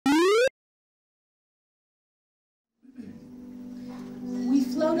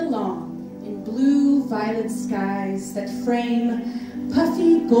violet skies that frame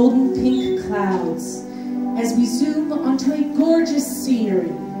puffy golden pink clouds as we zoom onto a gorgeous scenery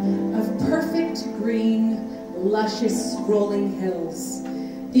of perfect green, luscious rolling hills.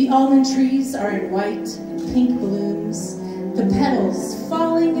 The almond trees are in white and pink blooms, the petals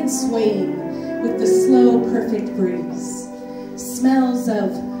falling and swaying with the slow, perfect breeze. Smells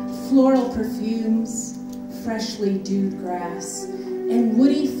of floral perfumes, freshly dewed grass, and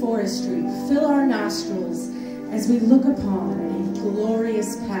woody forestry fill our nostrils as we look upon a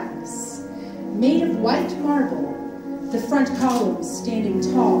glorious palace. Made of white marble, the front columns standing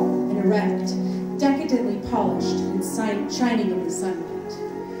tall and erect, decadently polished and shining in the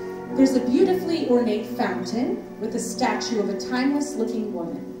sunlight. There's a beautifully ornate fountain with a statue of a timeless-looking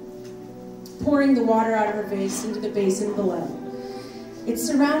woman, pouring the water out of her vase into the basin below. It's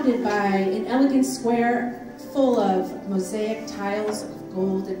surrounded by an elegant square full of mosaic tiles of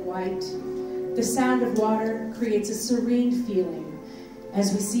gold and white. The sound of water creates a serene feeling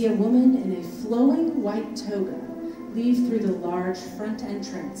as we see a woman in a flowing white toga leave through the large front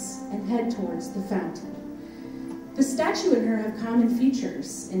entrance and head towards the fountain. The statue and her have common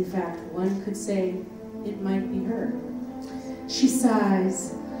features. In fact, one could say it might be her. She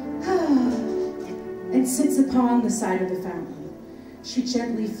sighs, and sits upon the side of the fountain. She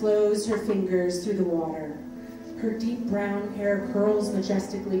gently flows her fingers through the water. Her deep brown hair curls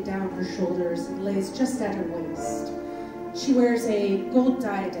majestically down her shoulders and lays just at her waist. She wears a gold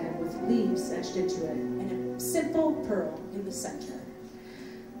diadem with leaves etched into it and a simple pearl in the center.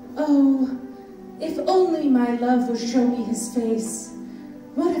 Oh, if only my love would show me his face.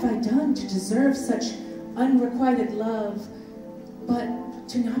 What have I done to deserve such unrequited love, but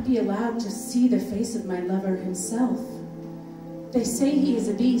to not be allowed to see the face of my lover himself? They say he is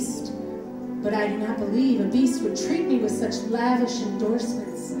a beast, but I do not believe a beast would treat me with such lavish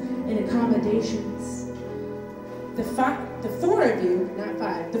endorsements and accommodations. The four of you, not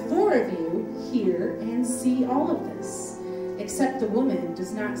five, the four of you hear and see all of this, except the woman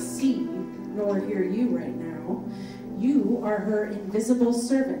does not see nor hear you right now. You are her invisible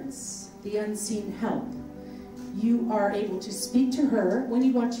servants, the unseen help. You are able to speak to her when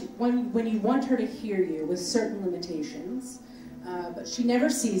you want her to hear you with certain limitations, but she never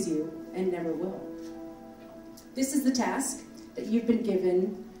sees you and never will. This is the task that you've been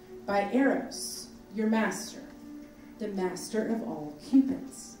given by Eros, your master, the master of all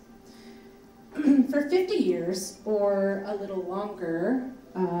Cupids. For 50 years, or a little longer,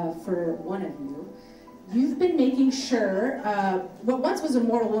 for one of you, you've been making sure what once was a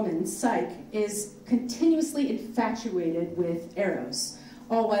mortal woman, Psyche, is continuously infatuated with Eros,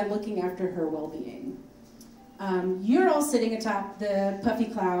 all while looking after her well-being. You're all sitting atop the puffy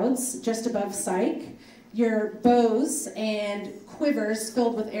clouds just above Psyche. Your bows and quivers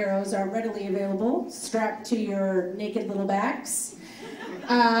filled with arrows are readily available, strapped to your naked little backs.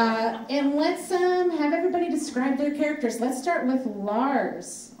 And let's have everybody describe their characters. Let's start with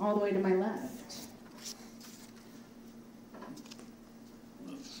Lars, all the way to my left.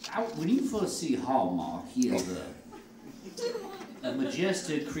 When you first see Hallmark, he is a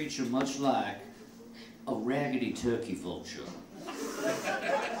majestic creature much like a raggedy turkey vulture,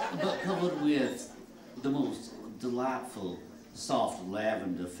 but covered with the most delightful soft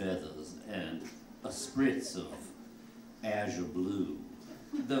lavender feathers and a spritz of azure blue.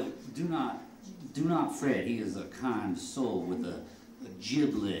 Though do not fret, he is a kind soul with a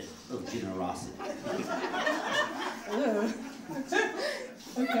giblet of generosity. Hello.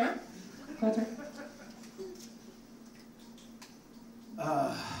 Okay. Colter.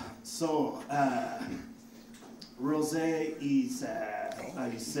 Rosé is,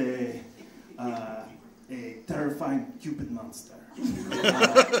 I say, a terrifying Cupid monster.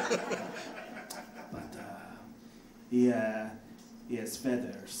 But he has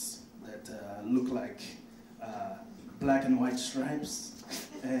feathers that look like black and white stripes,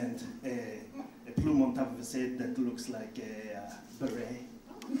 and a plume on top of his head that looks like a beret.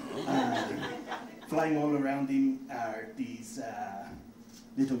 Flying all around him are these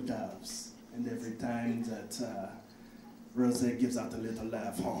little doves. And every time that Rosé gives out a little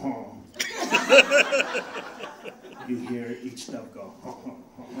laugh, you hear each dove go,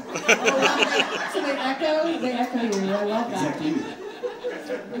 So they echo you. I love that. Exactly.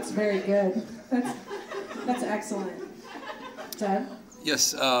 That's very good. That's excellent. Deb?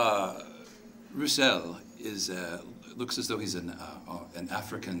 Yes, Roussel is looks as though he's an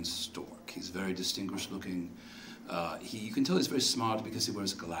African stork. He's very distinguished looking. You can tell he's very smart because he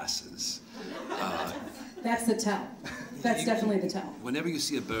wears glasses. That's the tell. That's definitely the tell. Whenever you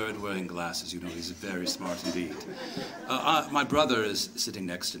see a bird wearing glasses, you know he's very smart indeed. My brother is sitting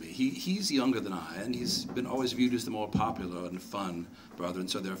next to me. He's younger than I, and he's been always viewed as the more popular and fun brother, and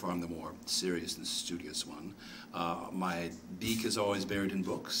so therefore I'm the more serious and studious one. My beak is always buried in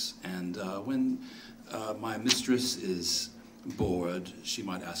books, and when my mistress is bored, she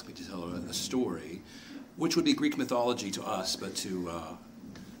might ask me to tell her a story, which would be Greek mythology to us, but to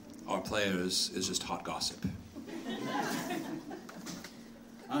our players is just hot gossip.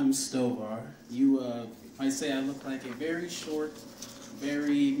 I'm Stovar. You might say I look like a very short,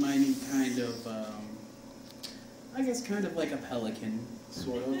 very minute kind of, I guess kind of like a pelican,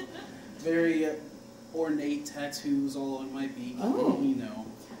 sort of. Very ornate tattoos all on my beak, you know.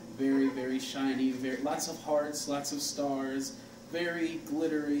 Very, very shiny, lots of hearts, lots of stars, very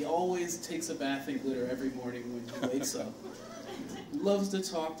glittery, always takes a bath in glitter every morning when he wakes up. Loves to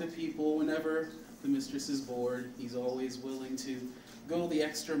talk to people whenever the mistress is bored. He's always willing to go the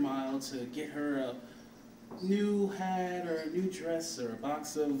extra mile to get her a new hat or a new dress or a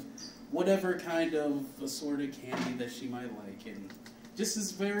box of whatever kind of assorted candy that she might like, and just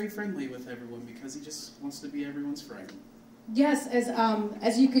is very friendly with everyone because he just wants to be everyone's friend. Yes,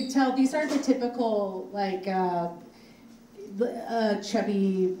 as you could tell, these are the typical like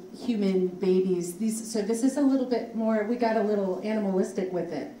chubby human babies. So this is a little bit more. We got a little animalistic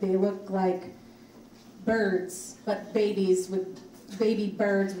with it. They look like birds, but babies with baby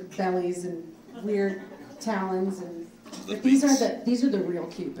birds with bellies and weird talons, and but these are the real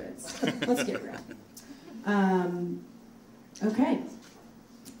Cupids. Let's get real. Okay.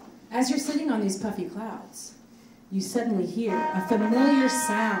 As you're sitting on these puffy clouds, you suddenly hear a familiar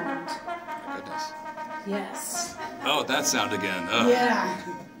sound. Oh, goodness. Yes. Oh, that sound again. Oh. Yeah.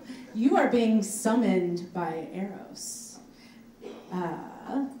 You are being summoned by Eros.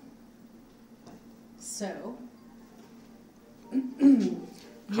 So.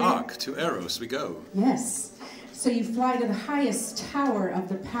 Hark, to Eros we go. Yes. So you fly to the highest tower of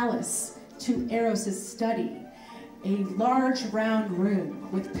the palace, to Eros's study. A large round room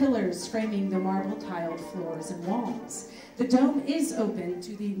with pillars framing the marble-tiled floors and walls. The dome is open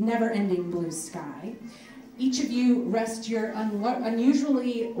to the never-ending blue sky. Each of you rest your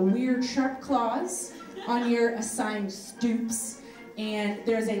unusually weird sharp claws on your assigned stoops, and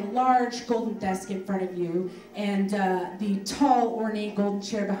there's a large golden desk in front of you, and the tall, ornate golden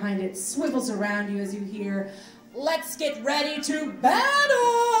chair behind it swivels around you as you hear, "Let's get ready to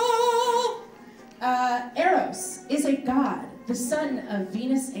battle!" Eros is a god, the son of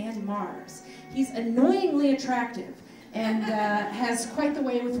Venus and Mars. He's annoyingly attractive and has quite the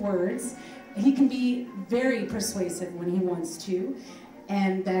way with words. He can be very persuasive when he wants to,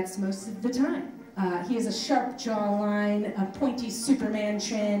 and that's most of the time. He has a sharp jawline, a pointy Superman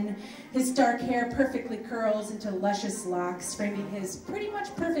chin. His dark hair perfectly curls into luscious locks, framing his pretty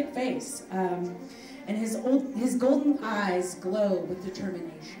much perfect face. And his golden eyes glow with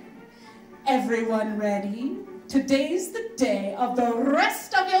determination. Everyone ready? Today's the day of the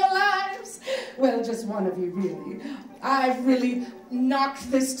rest of your lives. Well, just one of you, really. I've really knocked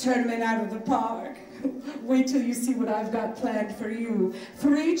this tournament out of the park. Wait till you see what I've got planned for you.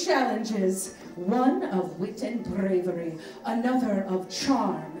 3 challenges. One of wit and bravery, another of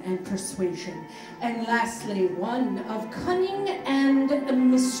charm and persuasion, and lastly, one of cunning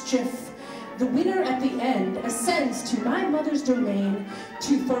and mischief. The winner at the end ascends to my mother's domain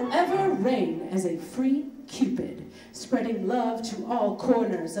to forever reign as a free Cupid, spreading love to all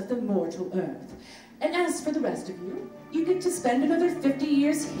corners of the mortal earth. And as for the rest of you, you get to spend another 50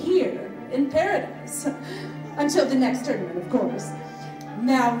 years here in paradise. Until the next tournament, of course.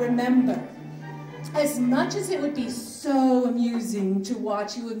 Now remember, as much as it would be so amusing to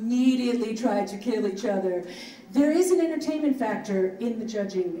watch you immediately try to kill each other, there is an entertainment factor in the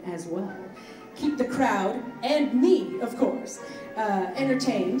judging as well. Keep the crowd, and me, of course,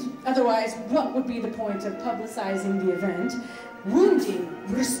 entertained. Otherwise, what would be the point of publicizing the event? Wounding,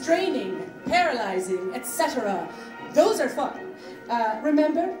 restraining, paralyzing, etc. Those are fun.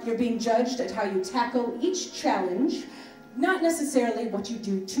 Remember, you're being judged at how you tackle each challenge, not necessarily what you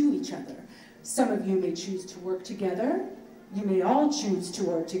do to each other. Some of you may choose to work together, you may all choose to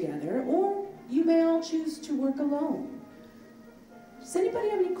work together, or you may all choose to work alone. Does anybody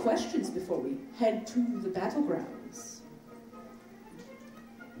have any questions before we head to the battlegrounds?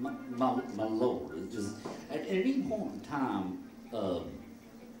 My lord, it's just, at any point in time,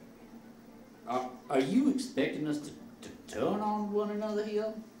 are you expecting us to turn on one another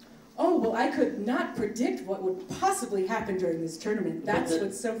here? Oh, well, I could not predict what would possibly happen during this tournament. That's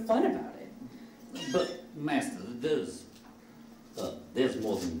what's so fun about it. But, Master, there's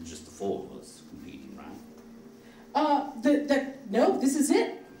more than just the 4 of us competing, right? No, this is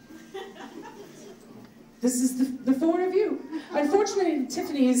it. This is the four of you. Unfortunately,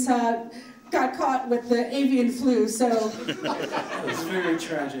 Tiffany's got caught with the avian flu, so... It was very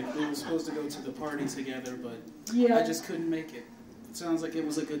tragic. We were supposed to go to the party together, but yeah. I just couldn't make it. It sounds like it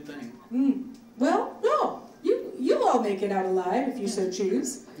was a good thing. Well, no. You'll all make it out alive if you so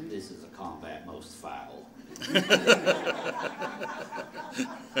choose. This is a combat most foul.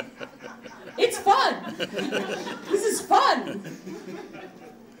 It's fun! This is fun!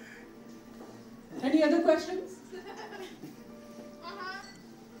 Any other questions?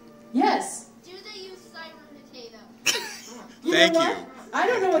 Yes? Do they use cyber potato? Thank you. I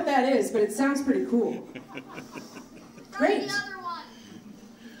don't know what that is, but it sounds pretty cool. Great. The other one.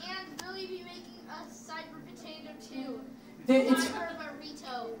 And will you be making a cyber potato too?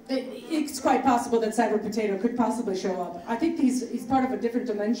 It's quite possible that Cyber Potato could possibly show up. I think he's part of a different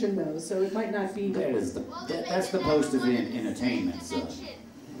dimension, though, so it might not be... That's the post-event entertainment, so...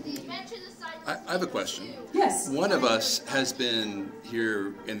 I have a question. Yes. One of us has been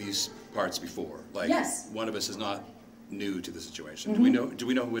here in these parts before. Like, yes. One of us is not new to the situation. Mm-hmm. Do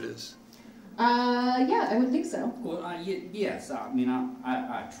we know who it is? Yeah, I would think so. Well, yes. I mean,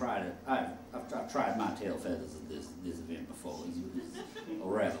 I've tried my tail feathers at this event before. He's a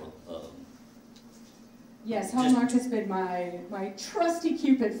rather. Yes, Hallmark has been my trusty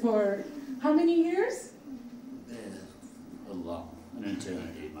Cupid for how many years? A long, an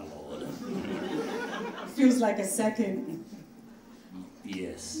eternity, my lord. Feels like a second.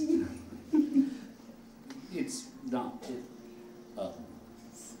 Yes. It's not.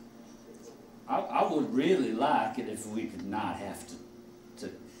 I would really like it if we could not have to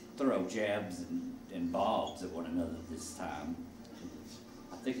throw jabs and bobs at one another this time.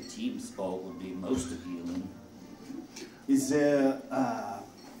 I think a team sport would be most appealing. Is there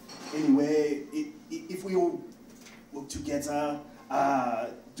any way, if we all work together,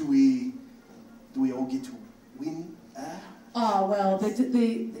 do we all get to win? Well,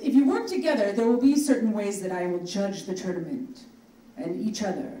 if you work together, there will be certain ways that I will judge the tournament and each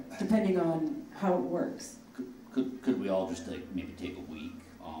other, depending on how it works. Could we all just maybe take a week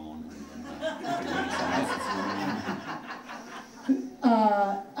on?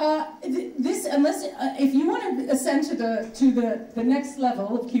 If you want to ascend to the next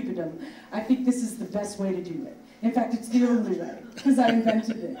level of Cupidom, I think this is the best way to do it. In fact, it's the only way, because I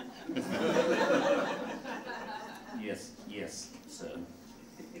invented it. Yes, so.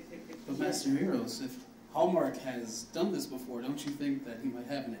 But Master Eros, if Hallmark has done this before, don't you think that he might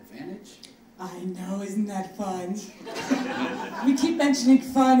have an advantage? I know, isn't that fun? We keep mentioning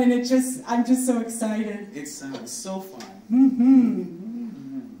fun, and I'm just so excited. It sounds so fun.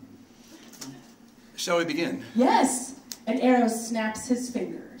 Shall we begin? Yes, and Eros snaps his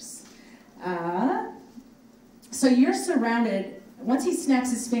fingers. So you're surrounded, once he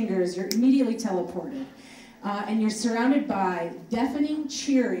snaps his fingers, you're immediately teleported. And you're surrounded by deafening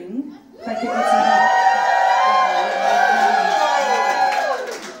cheering. If I could get some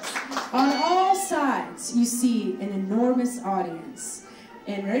help. On all sides, you see an enormous audience.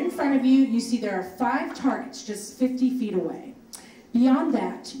 And right in front of you, you see there are 5 targets just 50 feet away. Beyond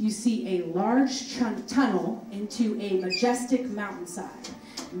that, you see a large tunnel into a majestic mountainside.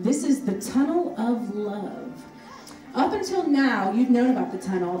 This is the Tunnel of Love. Up until now, you've known about the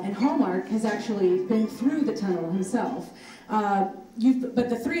tunnel, and Hallmark has actually been through the tunnel himself. But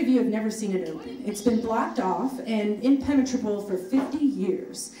the 3 of you have never seen it open. It's been blocked off and impenetrable for 50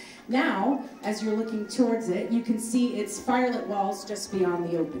 years. Now, as you're looking towards it, you can see its firelit walls just beyond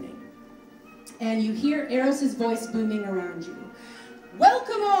the opening. And you hear Eros' voice booming around you.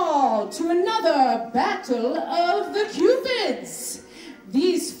 Welcome all to another Battle of the Cupids!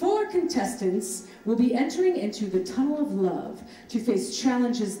 These 4 contestants will be entering into the Tunnel of Love to face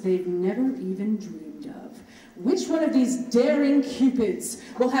challenges they've never even dreamed of. Which one of these daring Cupids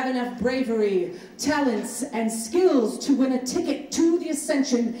will have enough bravery, talents, and skills to win a ticket to the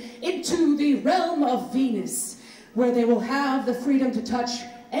ascension into the realm of Venus, where they will have the freedom to touch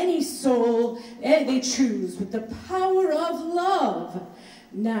any soul they choose with the power of love?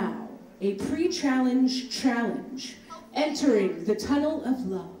 Now, a pre-challenge challenge. Entering the Tunnel of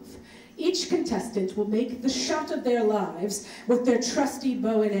Love. Each contestant will make the shot of their lives with their trusty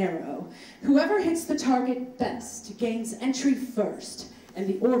bow and arrow. Whoever hits the target best gains entry first, and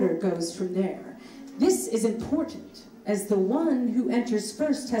the order goes from there. This is important, as the one who enters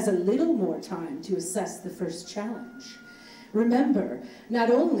first has a little more time to assess the first challenge. Remember, not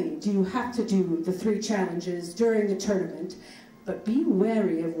only do you have to do the 3 challenges during the tournament, but be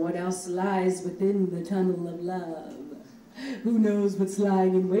wary of what else lies within the Tunnel of Love. Who knows what's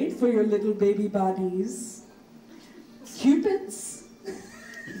lying in wait for your little baby bodies? Cupids.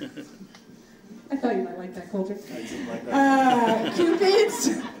 I thought you might like that, Colter. I didn't like that. Cupids,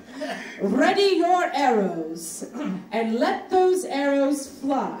 ready your arrows, and let those arrows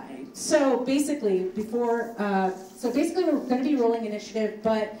fly. So basically, we're going to be rolling initiative,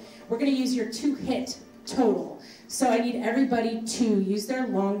 but we're going to use your 2-hit total. So I need everybody to use their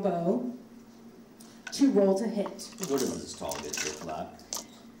longbow to roll to hit. What does this target look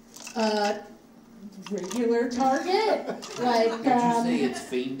like? Regular target, like. Would you say it's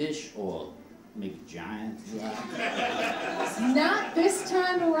fiendish or maybe giant? Not this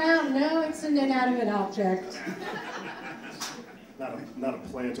time around. No, it's an inanimate object. Not a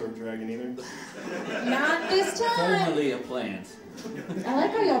plant or a dragon either. Not this time. Formerly a plant. I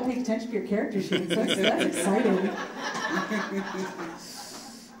like how y'all pay attention to your character sheets. That's exciting.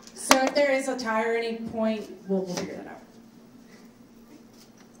 So if there is a tie or any point, we'll figure that out.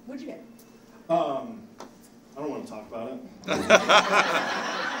 What'd you get? I don't want to talk about it.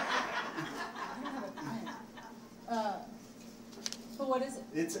 But what is it?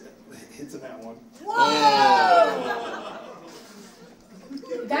 It's a nat 1. Whoa!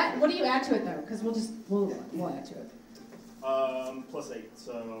 What do you add to it though? Because we'll add to it. +8,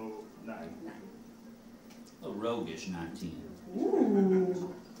 so 9. A roguish 19.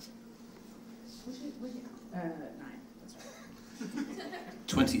 Ooh. What'd you 9. That's right.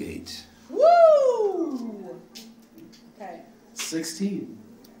 28. Woo! Okay. 16.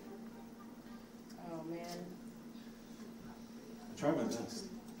 Oh man. I try my best.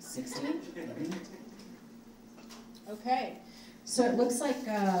 16? Okay. So it looks like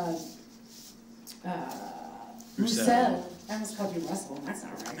Roussel. I almost called you Russell. That's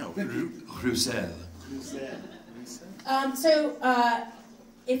not right. No, Roussel.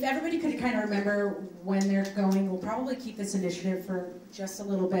 If everybody could kind of remember when they're going, we'll probably keep this initiative for just a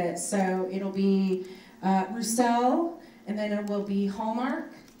little bit. So it'll be Roussel, and then it will be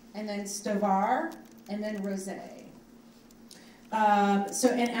Hallmark, and then Stovar, and then Rosé.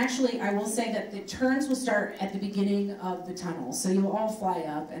 And actually, I will say that the turns will start at the beginning of the tunnel. So you'll all fly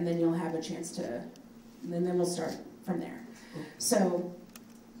up, and then you'll have a chance to, and then we'll start from there. So,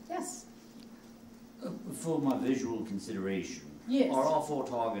 yes. For my visual consideration, Yes. are all 4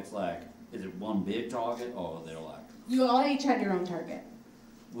 targets like, is it one big target or they're like, You all each have your own target.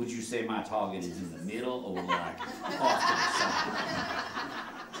 would you say my target is in the middle or like off to the side?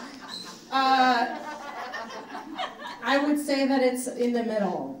 I would say that it's in the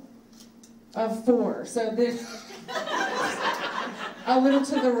middle of 4. So there's a little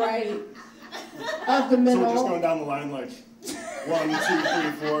to the right of the middle. So we're just going down the line like 1, 2,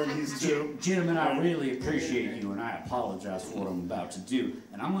 3, 4, and he's 2. Gentlemen, I really appreciate you, and I apologize for what I'm about to do.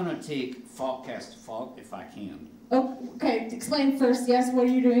 And I'm going to cast fog if I can. Oh, okay, explain first. Yes, what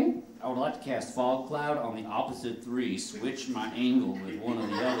are you doing? I would like to cast Fog Cloud on the opposite 3, switch my angle with one of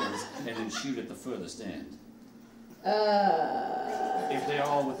the others, and then shoot at the furthest end. If they're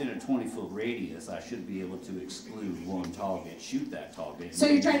all within a 20-foot radius, I should be able to exclude one target, shoot that target. So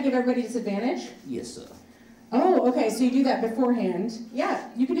you're trying to give everybody disadvantage? Yes, sir. Oh, okay, so you do that beforehand. Yeah,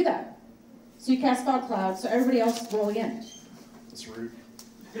 you can do that. So you cast Fog Cloud, so everybody else roll again. That's rude.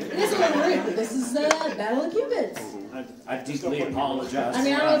 It is a little rude. This is Battle of Cupids. I deeply apologize. I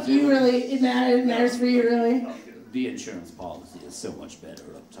mean, I don't know if you really, it matters for you, really. The insurance policy is so much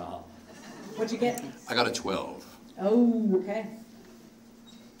better up top. What'd you get? I got a 12. Oh, okay.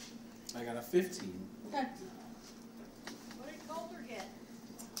 I got a 15. Okay. What did Colter get?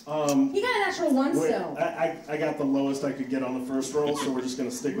 He got a natural 1 still. I got the lowest I could get on the first roll, so we're just going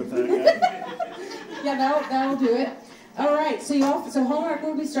to stick with that. Yeah, that'll do it. All right, so Hallmark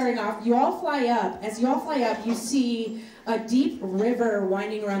will be starting off. You all fly up. As you all fly up, you see a deep river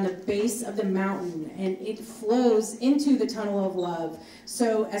winding around the base of the mountain, and it flows into the Tunnel of Love.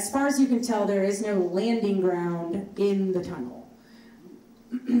 So as far as you can tell, there is no landing ground in the tunnel.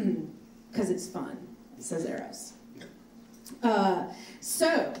 Because it's fun, says Eros. The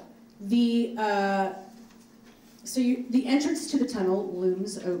entrance to the tunnel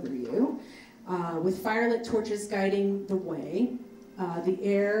looms over you. With firelit torches guiding the way. The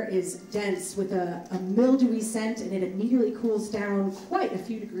air is dense with a mildewy scent, and it immediately cools down quite a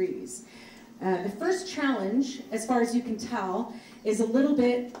few degrees. The first challenge, as far as you can tell, is a little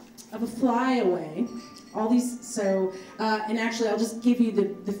bit of a flyaway. And actually I'll just give you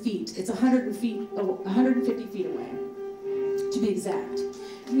the feet. It's 150 feet away, to be exact.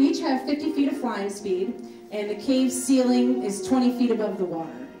 You each have 50 feet of flying speed, and the cave ceiling is 20 feet above the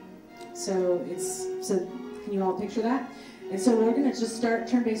water. So can you all picture that? And so we're going to just start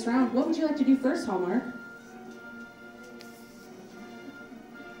turn-based round. What would you like to do first, Hallmark?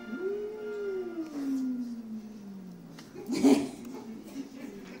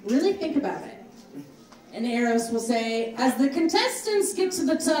 Really think about it. And Eros will say, as the contestants get to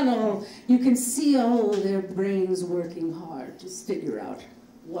the tunnel, you can see all their brains working hard to figure out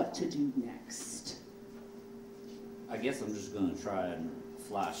what to do next. I guess I'm just going to try and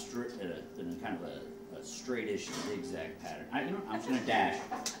fly straight in kind of a straightish zigzag pattern. I'm just going to dash.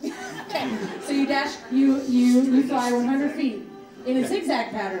 Okay, so you dash, you fly 100 feet in a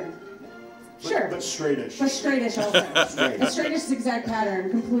zigzag pattern. Sure. But straightish. But straightish also. A straightish zigzag pattern,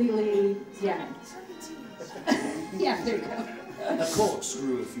 completely, yeah. Yeah, there you go. A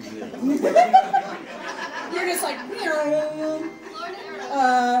corkscrew, if you will. You're just like,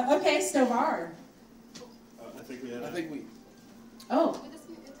 okay, Stovar. I think we. Oh. Would this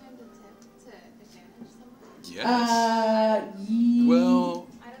be a good time to advantage someone? Yes. Well,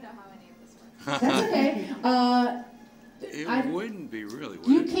 I don't know how any of this works. That's okay. it wouldn't be really, would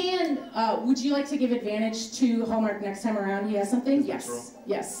You it? can, would you like to give advantage to Hallmark next time around he has something? Yes.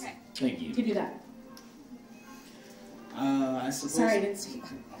 Yes. Okay. Thank You you. can do that. I suppose. Sorry, I didn't see.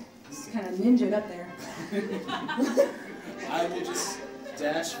 Just kind of ninja'd up there. I will just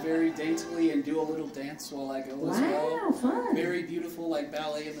dash very daintily and do a little dance while I go as well. Wow, fun. Very beautiful, like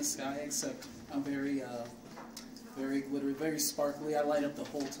ballet in the sky, except I'm very glittery, very sparkly. I light up the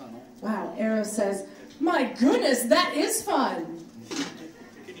whole tunnel. Wow, Eros says, my goodness, that is fun.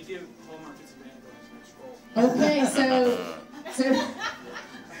 Can you give Hallmark its advantage on his next roll? Okay,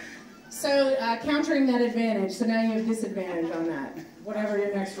 so countering that advantage, so now you have disadvantage on that, whatever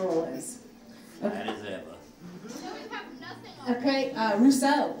your next roll is. That is ever. So we have nothing on. Okay,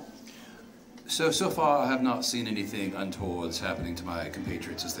 Rousseau. So far, I have not seen anything untowards happening to my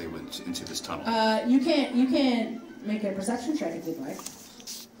compatriots as they went into this tunnel. You can make a perception check if you'd like.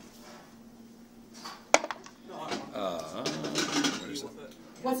 Where is it?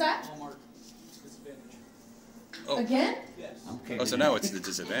 What's that? Hallmark disadvantage. Oh. Again? Yes. Okay. Oh, so now it's the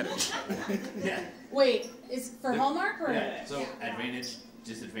disadvantage. Wait, is for Hallmark or? Yeah, so advantage,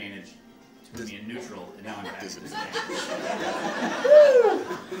 disadvantage, to put me in neutral, and now I'm back to disadvantage.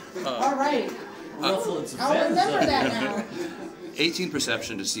 All right, Ruffling some I'll feathers remember up that here. now. 18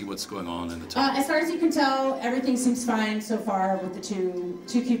 perception to see what's going on in the tunnel. As far as you can tell, everything seems fine so far with the two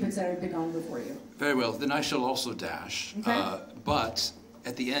Cupids that have been gone before you. Very well, then I shall also dash. Okay. But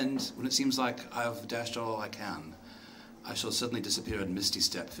at the end, when it seems like I've dashed all I can, I shall suddenly disappear in misty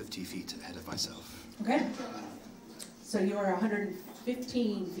step 50 feet ahead of myself. Okay. So you are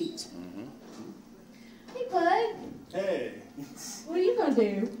 115 feet. Hey, bud. Hey. What are you gonna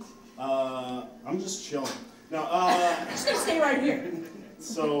do? I'm just chilling. No, I'm just gonna stay right here.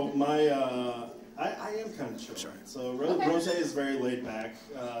 so my, I am kind of chilling. Sorry. So Okay. Rose is very laid back.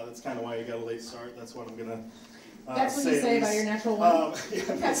 That's kind of why you got a late start. That's what I'm gonna That's what you at say about least. your natural one?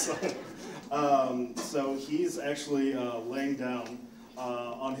 Yeah, that's so he's actually laying down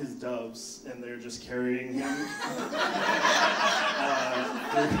on his doves, and they're just carrying him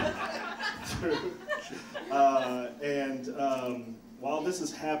through. While this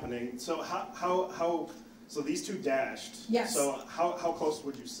is happening, so so these two dashed. Yes. So how close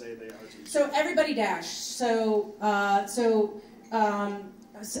would you say they are to each So everybody dashed. So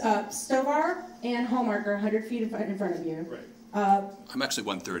Stovar and Hallmark are 100 feet in front of you. Right. I'm actually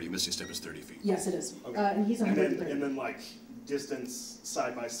 130. Misty step is 30 feet. Yes, it is. Okay. And he's 130. And then like distance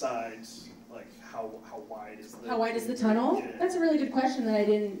side by side, like how wide is the? How wide is the tunnel? Yeah. That's a really good question that I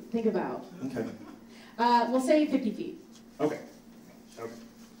didn't think about. Okay. We'll say 50 feet. Okay. Okay.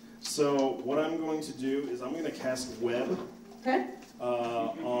 So what I'm going to do is I'm going to cast web Okay?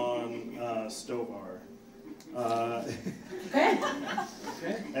 on Stovar. Okay.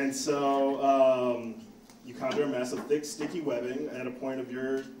 Okay. And so you conjure a mass of thick, sticky webbing at a point of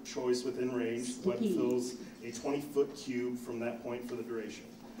your choice within range. The web Sticky. fills a 20-foot cube from that point for the duration.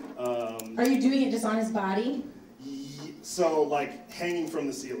 Are you doing it just on his body? So like hanging from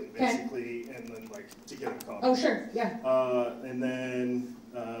the ceiling, Okay. basically, and then like to get him caught. Oh, sure. Yeah. And then,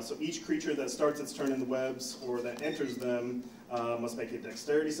 so each creature that starts its turn in the webs or that enters them must make a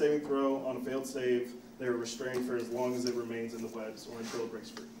dexterity saving throw. On a failed save, they are restrained for as long as it remains in the webs or until it breaks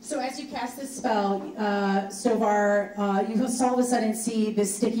free. So as you cast this spell, Stovar, you all of a sudden see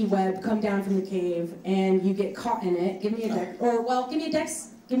this sticky web come down from the cave, and you get caught in it. Give me a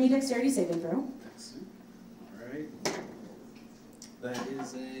give me a dexterity saving throw. All right. That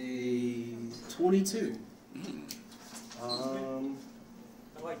is a 22.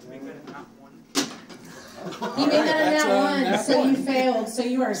 I'd like to make that a not one. You made that on That's that one, that so you one. failed. So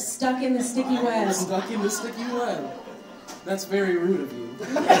you are stuck in the sticky web. Stuck in the sticky web. That's very rude of you.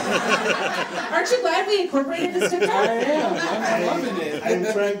 Aren't you glad we incorporated this I TikTok? am. I'm loving it. I'm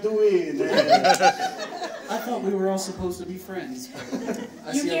trying to win. I thought we were all supposed to be friends.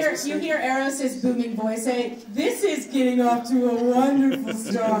 You hear Eros' booming voice say, "This is getting off to a wonderful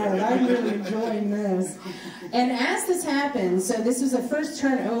start. I'm really enjoying this." And as this happens, so this was the first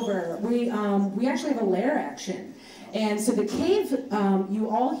turn over, we actually have a lair action. And so the cave, you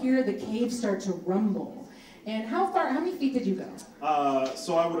all hear the cave start to rumble. And how many feet did you go?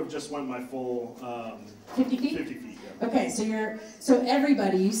 So I would have just went my full 50 feet? 50 feet, yeah. Okay, so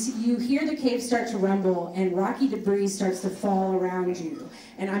everybody, you hear the cave start to rumble and rocky debris starts to fall around you.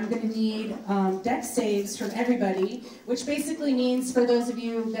 And I'm going to need dex saves from everybody, which basically means, for those of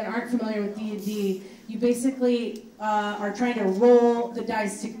you that aren't familiar with D&D, you basically are trying to roll the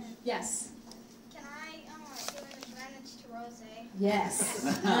dice to... Yes? Can I give an advantage to Rose? Yes.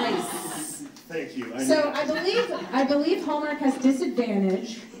 Nice. Thank you. So I believe Hallmark has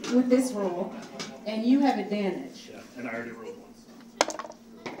disadvantage with this roll, and you have advantage. Yeah, and I already rolled once.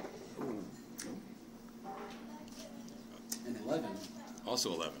 An 11.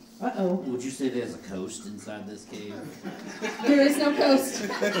 Also 11. Uh-oh. Would you say there's a coast inside this cave? There is no coast.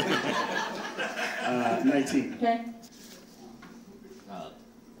 19. Okay.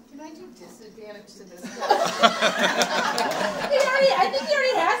 Can I do disadvantage to this guy? I think he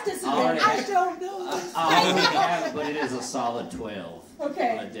already has disadvantage. I don't know. I already have it, but it is a solid 12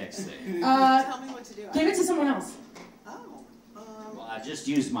 Okay. on a dex save. Tell me what to do. Give it to someone else. Oh. Well, I just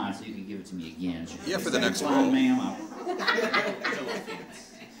used mine, so you can give it to me again. Yeah, for the next Fine, roll. ma'am.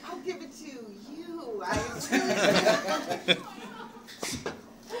 I'll give it to you.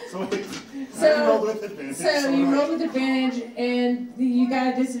 So you rolled with advantage. So you rolled with advantage, and you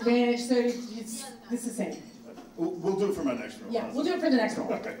got a disadvantage, so it's the same. We'll do it for my next roll. Yeah, we'll do it for the next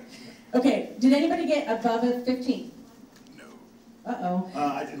roll. Okay. Okay, did anybody get above a 15? No. Uh-oh.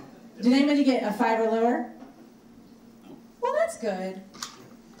 I did. Did anybody get a 5 or lower? No. Well, that's good.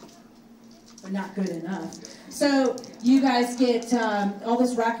 But not good enough. So you guys get, all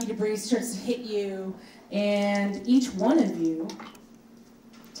this rocky debris starts to hit you, and each one of you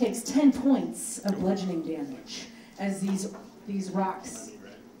takes 10 points of bludgeoning damage as these rocks...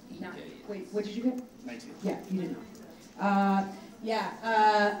 Wait, what did you get? 19. Yeah, you did not.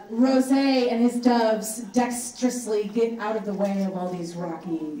 Rose and his doves dexterously get out of the way of all these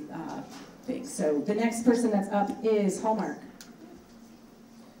rocky things. So the next person that's up is Hallmark.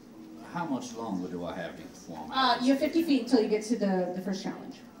 How much longer do I have to perform? You have 50 feet until you get to the first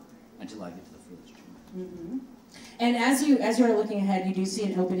challenge. Until I get to the first challenge. Mm-hmm. And as you are looking ahead, you do see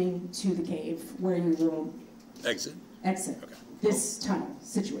an opening to the cave where you will Exit. exit this tunnel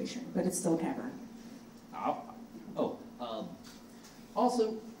situation, but it's still a cavern.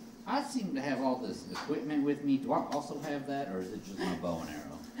 Also, I seem to have all this equipment with me. Do I also have that, or is it just my bow and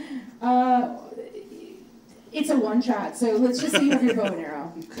arrow? It's a one shot, so let's just say you have your bow and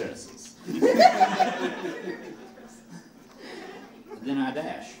arrow. Curses. Then I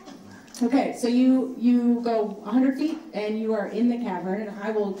dash. Okay, so you go 100 feet and you are in the cavern, and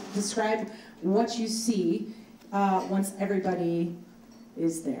I will describe what you see once everybody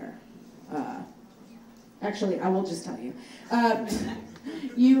is there. Actually, I will just tell you.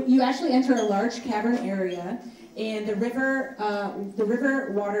 You actually enter a large cavern area, and the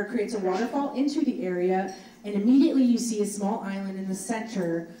river water creates a waterfall into the area, and immediately you see a small island in the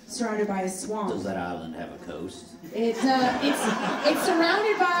center surrounded by a swamp. Does that island have a coast? It's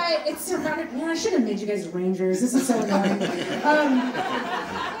surrounded by, man, I should have made you guys rangers. This is so annoying.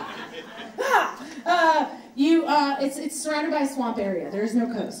 It's surrounded by a swamp area. There is no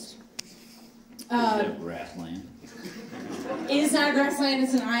coast. Is there grassland? It is not a grassland,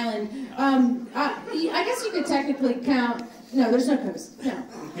 it's an island. I guess you could technically count, no, there's no coast, no.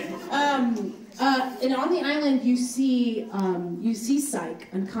 And on the island you see Syke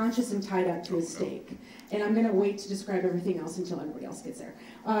unconscious and tied up to a stake. And I'm gonna wait to describe everything else until everybody else gets there.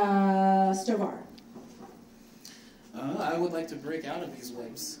 Stovar. I would like to break out of these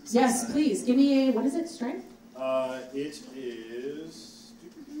webs. Yes, please, give me a, what is it, strength? It is...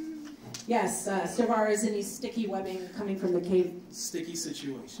 Yes, Stovar is in these sticky webbing coming from the cave. Sticky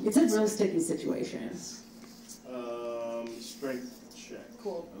situation. It's a real sticky situation. Strength check.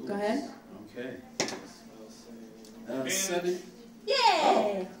 Cool. Go ahead. Okay. 7. Yay!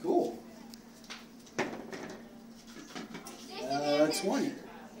 Oh, cool. 20.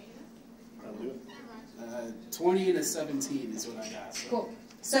 I'll do it. 20 and a 17 is what I got. So. Cool.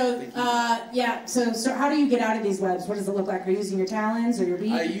 So, so how do you get out of these webs? What does it look like? Are you using your talons or your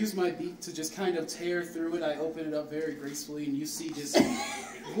beak? I use my beak to just kind of tear through it. I open it up very gracefully, and you see just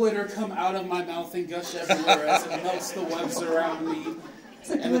glitter come out of my mouth and gush everywhere as it melts the webs around me. It's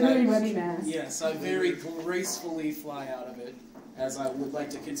a glittery webby mask. Yes, I very gracefully fly out of it. as I would like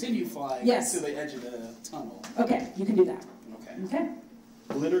to continue flying Yes. to the edge of the tunnel. Okay, you can do that. Okay. Okay.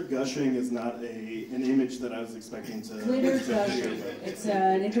 Glitter gushing is not an image that I was expecting to. Glitter to gushing. hear, but- It's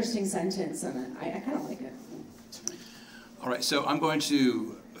an interesting sentence, and I kind of like it. All right, so I'm going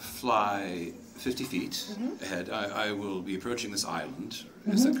to fly 50 feet ahead. I will be approaching this island.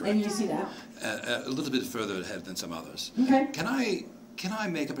 Is that correct? And you see that. A little bit further ahead than some others. Okay. Can I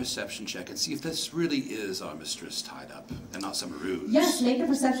make a perception check and see if this really is our mistress tied up and not some ruse? Yes, make a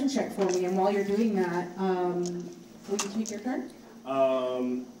perception check for me, and while you're doing that, will you take your turn?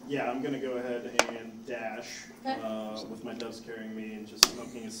 Yeah, I'm gonna go ahead and dash with my doves carrying me and just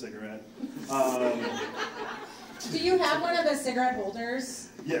smoking a cigarette. Do you have one of the cigarette holders?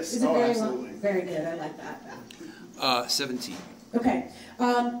 Yes, Is it very absolutely. Well? Very good, I like that. 17. Okay,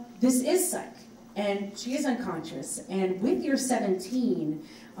 this is Psych, and she is unconscious, and with your 17,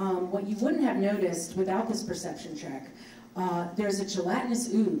 what you wouldn't have noticed without this perception check, there's a gelatinous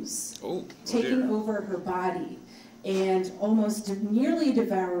ooze taking over her body and almost nearly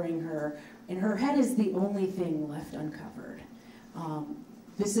devouring her, and her head is the only thing left uncovered.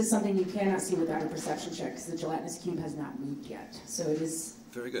 This is something you cannot see without a perception check because the gelatinous cube has not moved yet, so it is...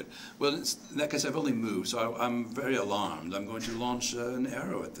 Very good. Well, in that case, I've only moved, so I'm very alarmed. I'm going to launch an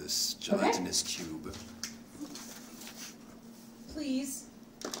arrow at this gelatinous cube. Please,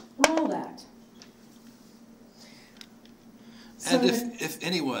 roll that. And if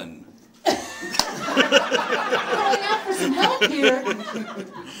anyone... Calling out for some help here.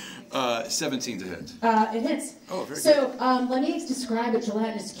 17 to hit. It hits. Oh, very good. So let me describe a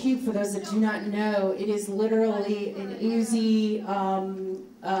gelatinous cube for those that do not know. It is literally an oozy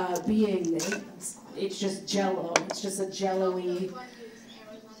being. It's just jello. It's just a jello-y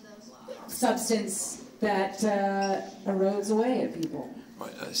substance that erodes away at people.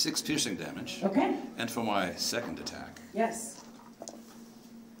 Right, 6 piercing damage. Okay. And for my second attack. Yes.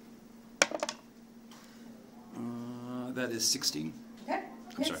 That is 16. Okay.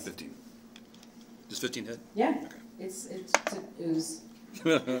 I'm sorry, 15. Does 15 hit? Yeah. Okay. It's an ooze.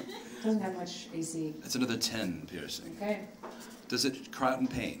 Doesn't have much AC. That's another 10 piercing. Okay. Does it cry out in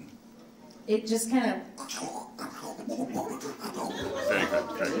pain? It just kind of... Very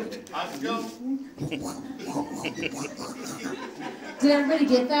good, very good. Did everybody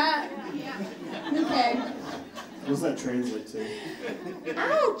get that? Okay. What does that translate to?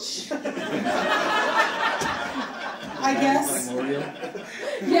 Ouch! I guess. Memorial.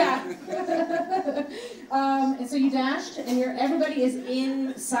 Yeah. And so you dashed, and everybody is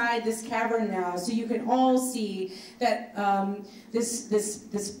inside this cavern now, so you can all see that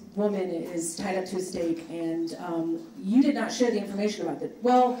this woman is tied up to a stake, and you did not share the information about it.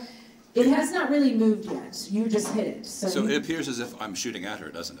 Well, it has not really moved yet. You just hit it. So it appears as if I'm shooting at her,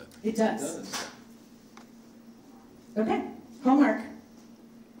 doesn't it? It does. Okay, Hallmark.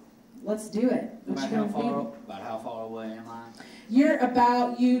 Let's do it. About how far away am I? You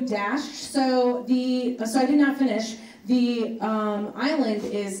dashed, so I did not finish. The island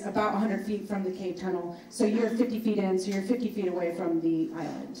is about 100 feet from the cave tunnel, so you're 50 feet in, so you're 50 feet away from the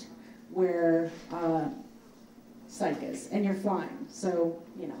island where Psych is, and you're flying, so,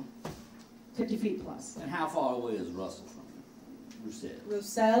 50 feet plus. And how far away is Russell from you?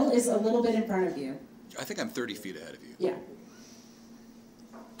 Roussel is a little bit in front of you. I think I'm 30 feet ahead of you. Yeah.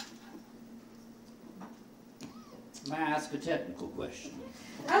 May I ask a technical question?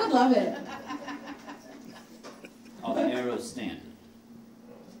 I would love it. Are the arrows standard?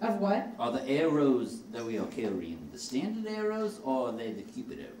 Of what? Are the arrows that we are carrying the standard arrows, or are they the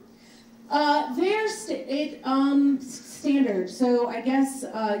Cupid arrows? They're standard. So I guess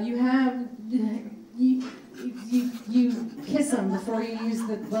you have you kiss them before you use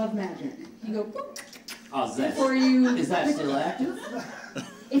the love magic. You go boop, before you. Is that still active?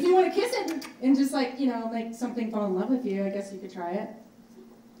 If you want to kiss it and just make something fall in love with you, I guess you could try it.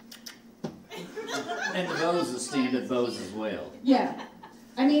 And the bows are standard bows as well. Yeah.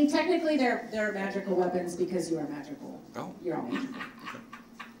 I mean, technically they're magical weapons because you are magical. Oh. You're all magical.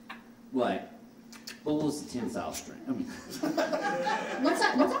 Right. But what's the tensile strength? I mean, What's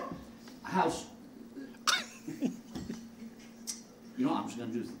that? I'm just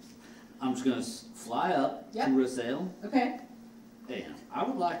going to do this. I'm just going to fly up to Russell. Okay. And I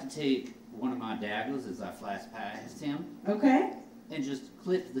would like to take one of my daggers as I flash past him. Okay. And just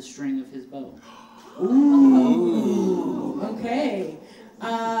clip the string of his bow. Ooh. Okay.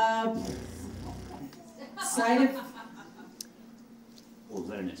 Sleight of... Or is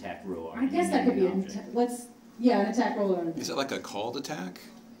that an attack roll? I guess that could be an attack roll. Is it like a called attack?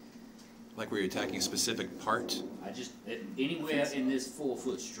 Like where you're attacking a specific part? Anywhere in this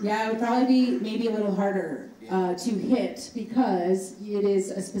 4-foot strip. Yeah, it would probably be maybe a little harder to hit because it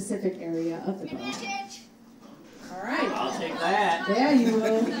is a specific area of the bow. Advantage. All right. I'll take that. Yeah, you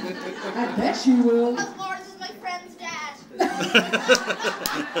will. I bet you will. Because Lars is my friend's dad.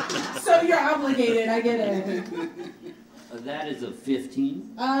 So you're obligated. I get it. That is a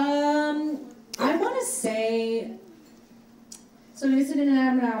 15. I want to say. So it is an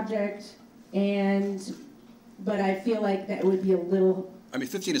inanimate object, but I feel like that would be a little. I mean,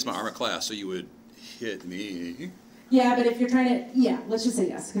 15 is my armor class, so you would hit me. Yeah, but if you're trying to, let's just say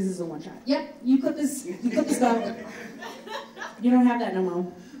yes, because this is a one shot. Yep, you clip this bow. You don't have that no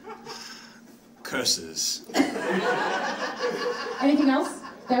more. Curses. Anything else?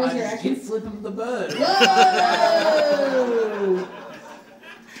 That was your action? Keep flipping the bird. Whoa!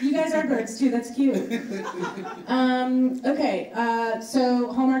 You guys are birds too, that's cute. Okay,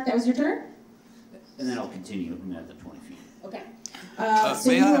 so Hallmark, that was your turn? And then I'll continue at the 20 feet. Okay.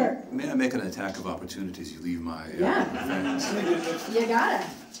 May I make an attack of opportunities? You leave my defense. You got it.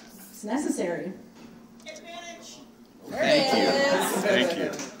 It's necessary. Advantage. Thank you. Thank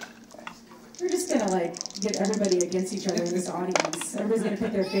you. We're just gonna get everybody against each other in this audience. Everybody's gonna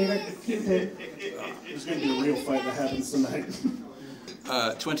pick their favorite Cupid. There's going to be a real fight that happens tonight.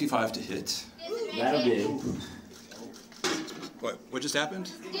 25 to hit. That'll do. What just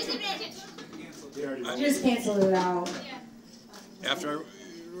happened? Disadvantage. Just cancel it out. Yeah. After I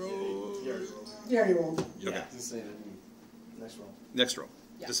roll? You already rolled. Okay. Next roll. Next roll.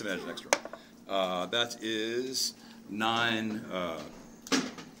 Yeah. Disadvantage next roll. That is 9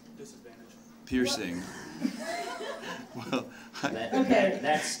 Disadvantage. piercing. Well,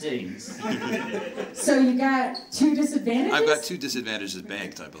 That stings. So you got 2 disadvantages? I've got 2 disadvantages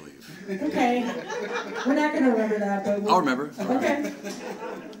banked, I believe. Okay. We're not going to remember that, but I'll remember. Okay.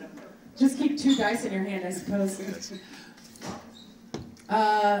 Just keep 2 dice in your hand, I suppose. Yes.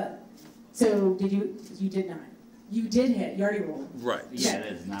 So you did not. You did hit. You already rolled. Right. Yeah,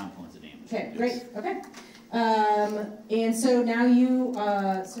 that is 9 points of damage. Okay, great. Okay. And so now you,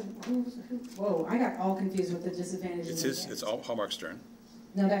 whoa, I got all confused with the disadvantages. It's all Hallmark's turn.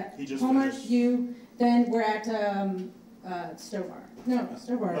 No, that, He just Hallmark, finished. you, then we're at, Stovar. No,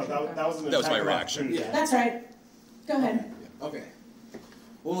 Stovar. No, that was an That was my attack of reaction. opportunity. Yeah. That's right. Go ahead. Okay.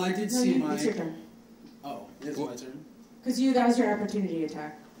 Well, I did No, see it's your turn. Oh, it's my turn. Because that was your opportunity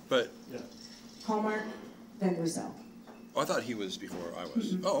attack. But Hallmark, then Roussel. I thought he was before I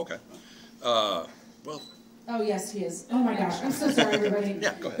was. Mm-hmm. Oh, okay. Well, Oh, yes, he is. Oh, my gosh. I'm so sorry, everybody.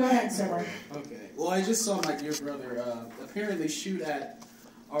 Yeah, go ahead. Go ahead, Stovar. Okay. Well, I just saw my dear brother apparently shoot at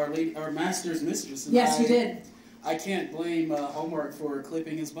our master's mistress. And Yes, you did. I can't blame Hallmark for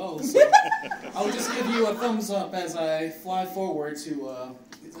clipping his bow. So I'll just give you a thumbs up as I fly forward to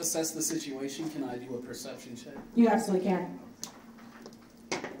assess the situation. Can I do a perception check? You absolutely can.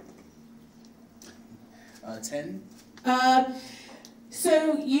 10.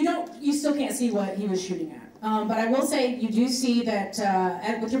 So you still can't see what he was shooting at. But I will say you do see that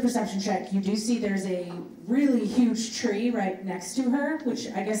with your perception check, you do see there's a really huge tree right next to her, which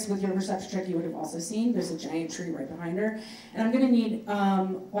I guess with your perception check you would have also seen. There's a giant tree right behind her. And I'm going to need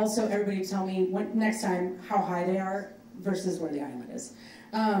also everybody to tell me next time how high they are versus where the island is.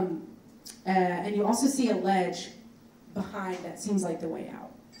 And you also see a ledge behind that seems like the way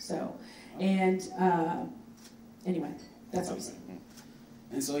out. So, and anyway, that's what we see.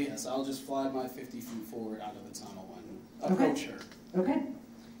 And so, yes, I'll just fly my 50 feet forward out of the tunnel and approach her. Okay.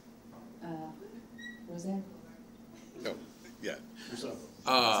 What was that? oh, yeah.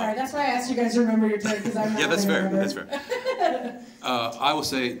 Sorry, that's why I asked you guys to remember your turn, because I'm not Yeah, that's gonna fair. remember. That's fair. I will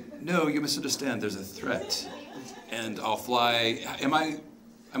say, no, you misunderstand. There's a threat, and I'll fly.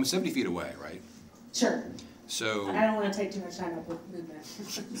 I'm 70 feet away, right? Sure. So I don't want to take too much time up with movement.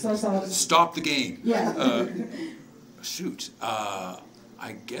 So I'll just... stop the game. Yeah. Shoot.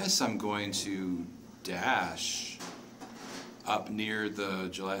 I guess I'm going to dash up near the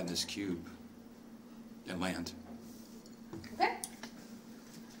gelatinous cube and land. Okay.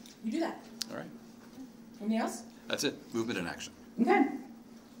 You do that. All right. Anything else? That's it. Movement and action. Okay.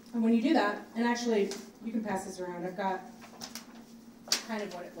 And when you do that, and actually, you can pass this around. I've got kind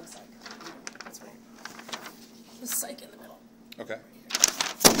of what it looks like. That's right. The psych in the middle. Okay.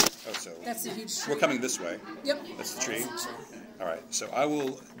 Oh, so That's a huge tree. we're coming this way. Yep. That's the tree. All right. So I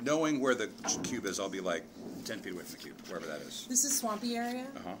will, knowing where the cube is, I'll be like 10 feet away from the cube, wherever that is. This is swampy area.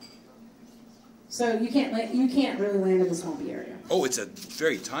 Uh-huh. So you can't really land in the swampy area. Oh, it's a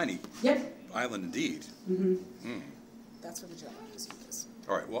very tiny Yep. island indeed. Mm-hmm. Mm. That's where the gelatinous cube is.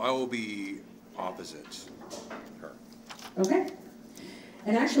 All right. Well, I will be opposite her. Okay.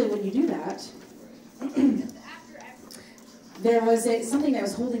 And actually, when you do that, there was something that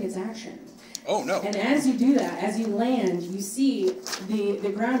was holding its action. Oh, no. And as you do that, as you land, you see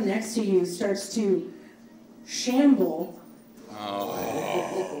the ground next to you starts to shamble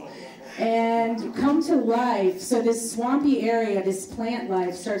and come to life. So this swampy area, this plant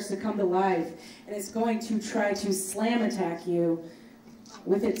life starts to come to life, and it's going to try to slam attack you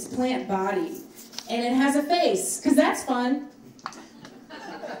with its plant body. And it has a face, because that's fun.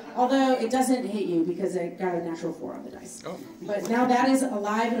 Although it doesn't hit you because it got a natural 4 on the dice. Oh. But now that is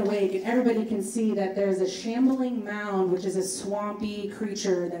alive and awake, and everybody can see that there's a shambling mound, which is a swampy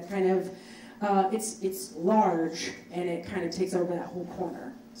creature that kind of, it's large, and it kind of takes over that whole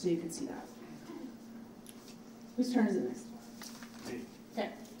corner. So you can see that. Whose turn is it next? Okay.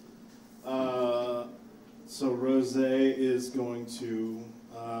 So Rose is going to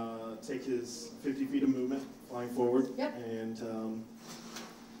take his 50 feet of movement, flying forward. Yep. And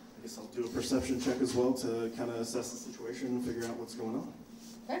I guess I'll do a perception check as well to kind of assess the situation and figure out what's going on.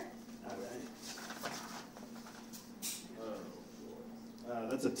 Okay. All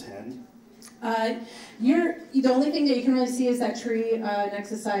right. That's a 10. The only thing that you can really see is that tree next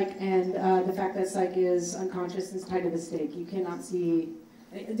to Psyche, and the fact that Psyche is unconscious and is tied to the stake. You cannot see.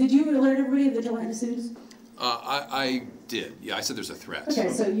 Did you alert everybody of the gelatinous ooze? I did. Yeah, I said there's a threat. Okay,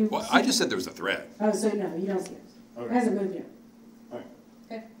 so you. Well, I just said there was a threat. Oh, so no, you don't see it. Okay. It hasn't moved yet. All right.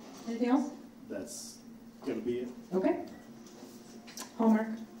 Okay. Anything else? That's going to be it. Okay. Homework.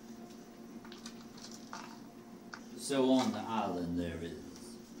 So on the island there is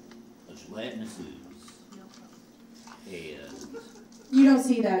a gelatinous ooze. And You don't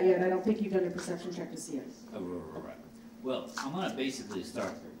see that yet. I don't think you've done a perception check to see it. oh, right. Well, I'm gonna basically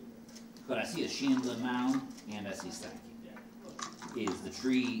start. But I see a shambling mound and I see Psyche. Is the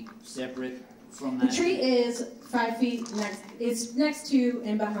tree separate from that? The tree is 5 feet next. It's next to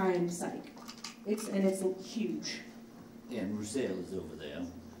and behind Psyche. It's huge. And Roussel is over there.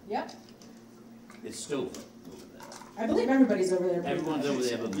 Yep. It's Stover over there. I believe everybody's over there. Everyone's over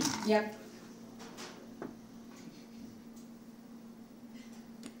there but me. Yep.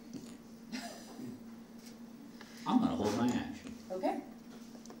 I'm gonna hold my action. Okay.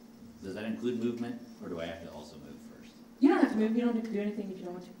 Does that include movement, or do I have to also move first? You don't have to move. You don't have to do anything if you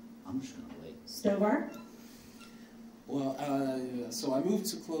don't want to. I'm just gonna wait. Stovar? Well, so I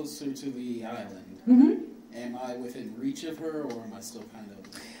moved closer to the island. Mm-hmm. Am I within reach of her, or am I still kind of...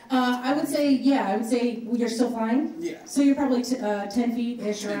 I would say, yeah, I would say you're still flying. Yeah. So you're probably 10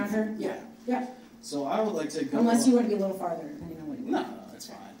 feet-ish around her. Yeah. Yeah. So I would like to go... Unless you want to be a little farther, depending on what you want. No, that's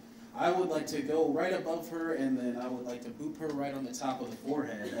fine. I would like to go right above her, and then I would like to boop her right on the top of the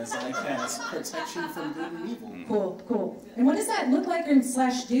forehead as I cast Protection from Good and Evil. Cool, cool. And what does that look like and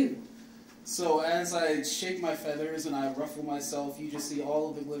 / do? So as I shake my feathers and I ruffle myself, you just see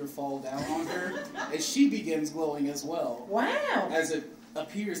all of the glitter fall down on her, and she begins glowing as well. Wow! As it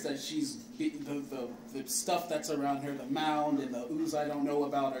appears that she's the stuff that's around her, the mound and the ooze I don't know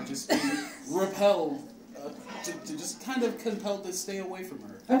about, are just being repelled, to just kind of compelled to stay away from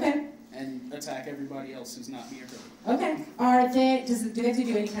her. Okay. And attack everybody else who's not near her. Okay. Are they? Do they have to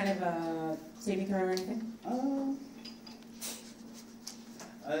do any kind of saving throw or anything?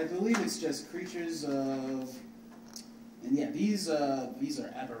 I believe it's just creatures of, and yeah, these are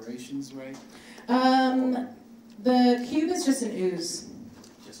aberrations, right? The cube is just an ooze.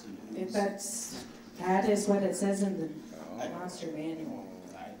 Just an ooze. That is what it says in the monster manual.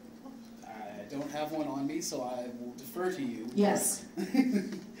 I don't have one on me, so I will defer to you. Yes.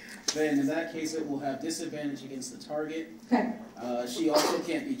 Then in that case, it will have disadvantage against the target. Okay. She also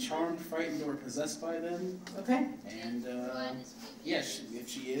can't be charmed, frightened, or possessed by them. Okay. And yeah, if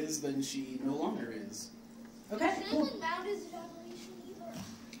she is, then she no longer is. Okay. Cool.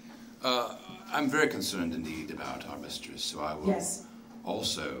 I'm very concerned indeed about our mistress, so I will Yes.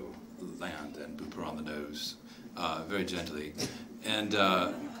 also land and boop her on the nose very gently and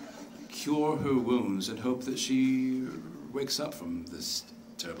cure her wounds and hope that she wakes up from this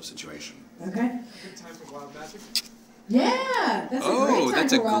terrible situation. Okay. Good time for wild magic. Yeah, that's a great time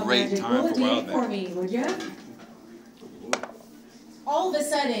that's for a wild great magic. time Roll a for wild d8 for me, would you? All of a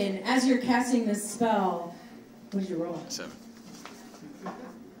sudden, as you're casting this spell, what did you roll? 7.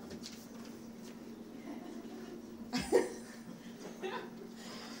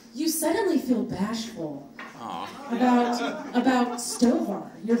 You suddenly feel bashful Aw. about Stovar,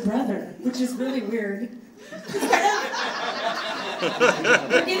 your brother, which is really weird.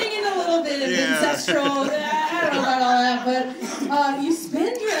 We're getting into a little bit of ancestral, I don't know about all that, but you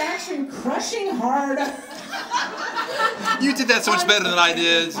spend your action crushing hard You did that so much better than I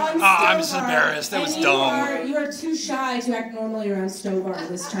did. I'm just embarrassed. That was dumb. You are too shy to act normally around Stovar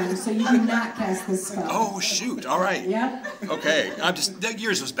this turn, so you do not cast this spell. Oh, shoot. All right. Yep. Okay.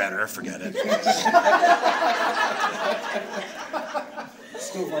 Yours was better. Forget it.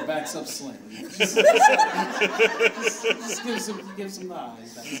 Stovar backs up slightly. Just give some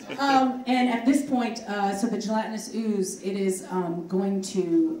eyes. And at this point, so the gelatinous ooze, it is going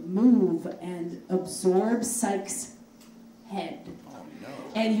to move and absorb Psyche's head. Oh, no.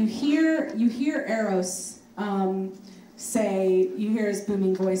 And you hear Eros you hear his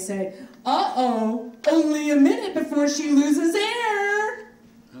booming voice say, "Uh-oh, only a minute before she loses air."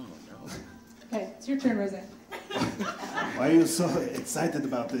 Oh, no. Okay, it's your turn, Rose. Why are you so excited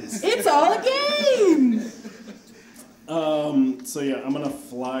about this? It's all a game! So yeah, I'm gonna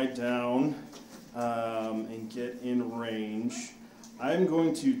fly down and get in range. I'm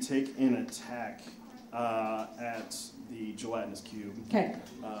going to take an attack at the gelatinous cube. Okay.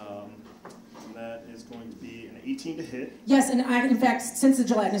 And that is going to be an 18 to hit. Yes, and in fact, since the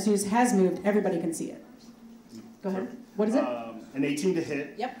gelatinous ooze has moved, everybody can see it. Go ahead. What is it? An 18 to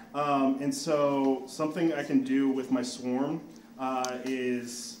hit. Yep. And so something I can do with my swarm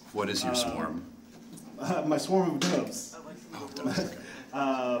is... What is your swarm? My swarm of doves. Oh, doves. Okay.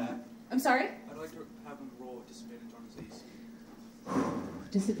 I'm sorry? I'd like to have him roll a disadvantage on his AC.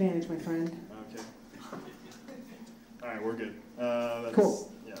 Disadvantage, my friend. Okay. All right, we're good. That's,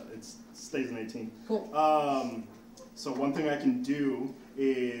 cool. Yeah, it stays an 18. Cool. So one thing I can do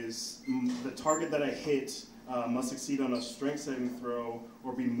is the target that I hit must succeed on a strength saving throw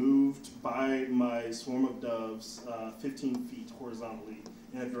or be moved by my swarm of doves 15 feet horizontally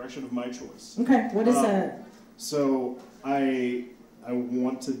in a direction of my choice. Okay, what is that? So I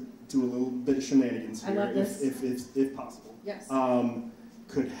want to do a little bit of shenanigans here, I love this. if possible. Yes.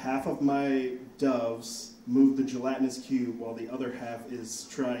 Could half of my doves move the gelatinous cube while the other half is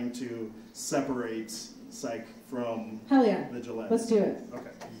trying to separate Psyche from Hell yeah. the gelatinous? Let's do it.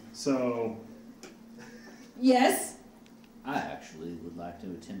 Okay. So. Yes? I actually would like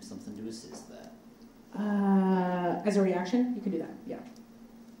to attempt something to assist that. As a reaction, you can do that. Yeah.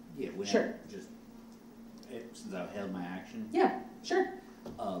 Yeah, Sure. Just since I've held my action. Yeah, sure.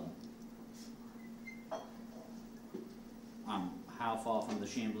 How far from the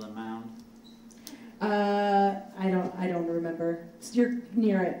shambling mound? I don't remember. You're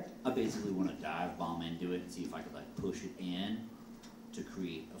near it. I basically want to dive bomb into it and see if I could like push it in to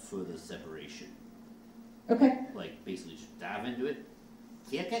create a further separation. Okay. Like basically just dive into it,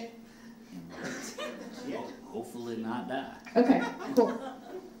 kick it, and hopefully not die. Okay, cool.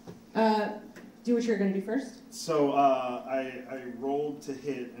 Do what you're going to do first. So I rolled to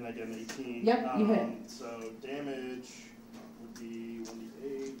hit and I get an 18. Yep, you hit. So damage would be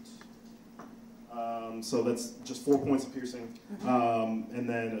 1d8. So that's just 4 points of piercing, and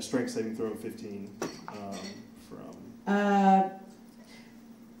then a strength saving throw of 15 from.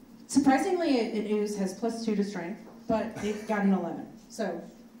 Surprisingly, it ooze has +2 to strength, but it got an 11. So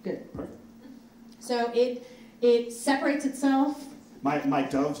good. Perfect. So it separates itself. My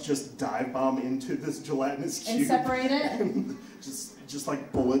doves just dive bomb into this gelatinous cube. And separate it? just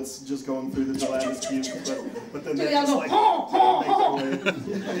like bullets just going through the gelatinous cube. But then they all just go,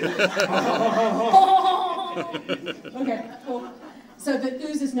 like... Okay, cool. So the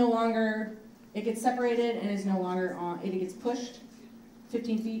ooze is no longer, it gets separated and is no longer on, it gets pushed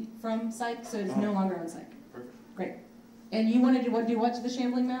 15 feet from Psyche, so it's no longer on Psyche. Perfect. Great. And you want to do what to the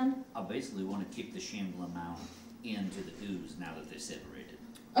shambling mound? I basically want to kick the shambling mound into the ooze now that they're separated.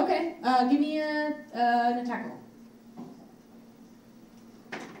 Okay, give me an attack roll.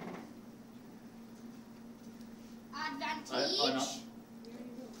 Advantage.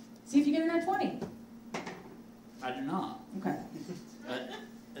 See if you get a nat 20. I do not. Okay.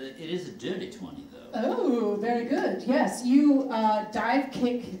 It is a dirty 20 though. Oh, very good. Yes, you dive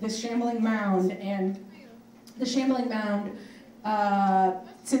kick the shambling mound, and the shambling mound,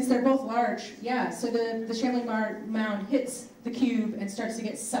 since they're both large, yeah, so the shambling mound hits the cube and starts to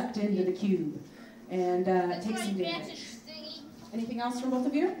get sucked into the cube, and takes some damage. Anything else from both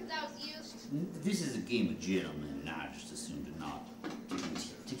of you? That was used. This is a game of gentlemen, and I just assumed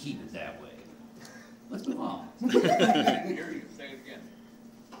to keep it that way. Let's move on. Say it again.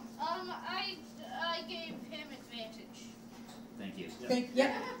 I gave him advantage. Thank you.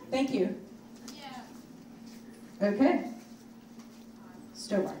 Yep, thank you. Yeah. Okay.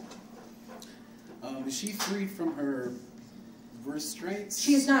 Stovar. Is she freed from her restraints?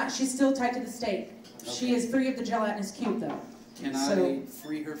 She is not. She's still tied to the stake. Okay. She is free of the gelatinous cube, though. Can I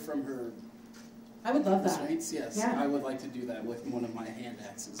free her from her I would love that. Restraints, yes. Yeah. I would like to do that with one of my hand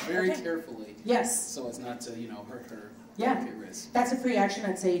axes, very carefully. Yes. So as not to, hurt her. Yeah. Wrist. That's a free action.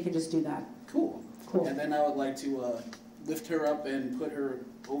 I'd say you can just do that. Cool. Cool. And then I would like to lift her up and put her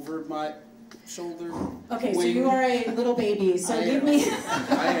over my shoulder. Okay, so wing. you are a little baby. So I give am. me,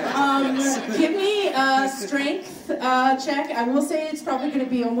 I give me a strength check. I will say it's probably going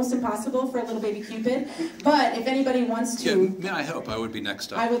to be almost impossible for a little baby Cupid, but if anybody wants to, Yeah, may I help? I would be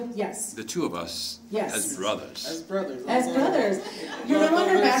next up. I would. Yes. The two of us. Yes. As brothers. As brothers. As brothers, you're no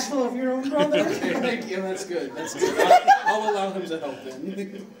longer bashful of your own brother. Okay, thank you. That's good. That's good. I'll allow him to help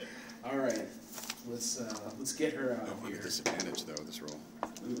then. All right. Let's get her out I'm here. at disadvantage though this roll.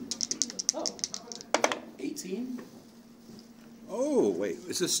 Oh, 18? Oh wait,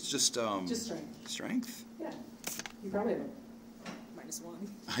 is this just Just strength. strength? Yeah. You probably have a -1.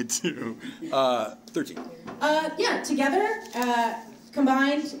 I do. 13. Yeah. Together.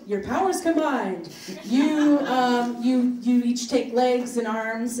 Combined, your powers combined, you each take legs and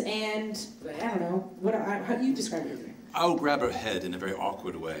arms and I don't know how do you describe it? I'll grab her head in a very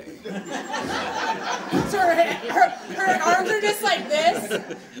awkward way. So her arms are just like this,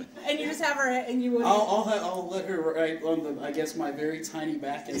 and you just have her head, and you would. I'll let her ride on the my very tiny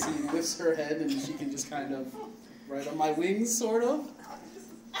back as he lifts her head, and she can just kind of ride on my wings, sort of.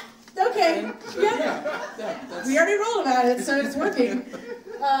 Okay. Yeah. We already rolled about it, so it's working.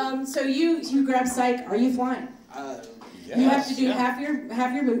 So you grab Psych. Are you flying? Yes, you have to do half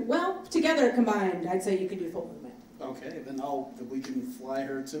your move. Well, together combined, I'd say you could do full movement. Okay, then we can fly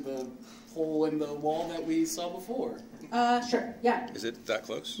her to the hole in the wall that we saw before. Sure. Yeah. Is it that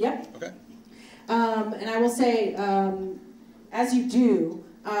close? Yep. Okay. And I will say, as you do,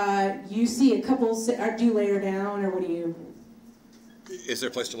 you see a couple. Do you lay her down, or what do you? Is there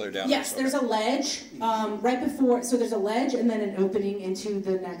a place to lay her down? Yes, there's a ledge right before. So there's a ledge and then an opening into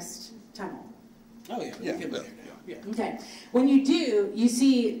the next tunnel. Oh yeah. Yeah. Okay. When you do, you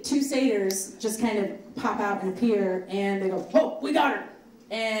see two satyrs just kind of pop out and appear, and they go, "Oh, we got her!"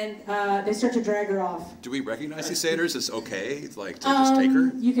 And they start to drag her off. Do we recognize these satyrs? Is it okay? It's like to just take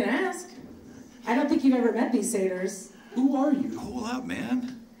her? You can ask. I don't think you've ever met these satyrs. Who are you? Hold up,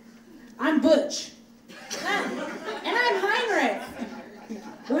 man. I'm Butch. And I'm Heinrich.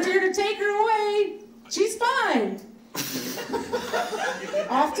 We're here to take her away. She's fine.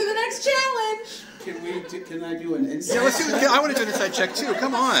 Off to the next challenge. Can I do an insight? Yeah, let's do. I want to do an inside check too.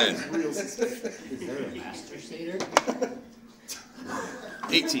 Come on. Is there a master satyr?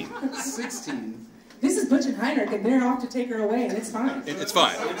 18. 16. This is Butch and Heinrich, and they're off to take her away, and it's fine. It's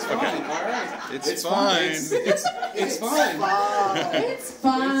fine. It's fine. Okay. All right. It's fine. It's fine. It's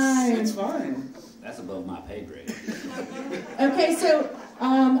fine. It's fine. That's above my pay grade. Okay, so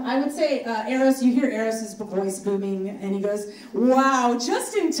I would say, Eros, you hear Eros' voice booming, and he goes, "Wow,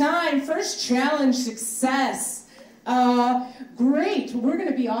 just in time, first challenge success. Great, we're going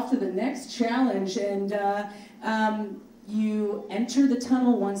to be off to the next challenge," and you enter the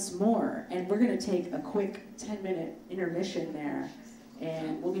tunnel once more, and we're going to take a quick 10-minute intermission there,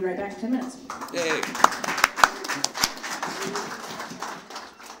 and we'll be right back in 10 minutes. Yay.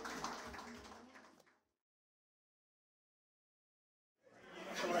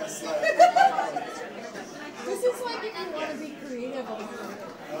 This is like if you want to be creative a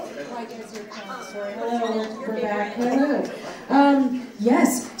little bit, like as your story. Hello, we're back. Hello.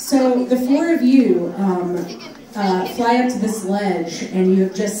 Yes, so the four of you fly up to this ledge, and you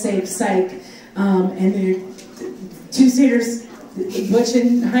have just saved Psych, and the two satyrs, Butch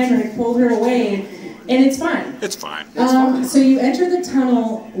and Heinrich, pulled her away, and it's fine. It's fine. So you enter the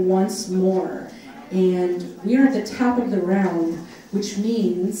tunnel once more, and we are at the top of the round, which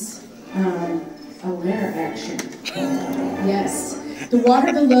means a lair action. Yes. The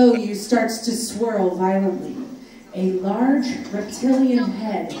water below you starts to swirl violently. A large reptilian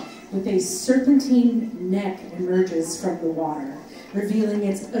head with a serpentine neck emerges from the water, revealing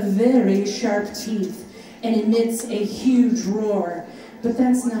its very sharp teeth, and emits a huge roar. But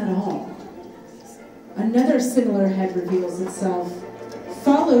that's not all. Another similar head reveals itself,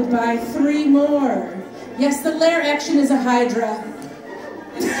 followed by 3 more. Yes, the lair action is a hydra.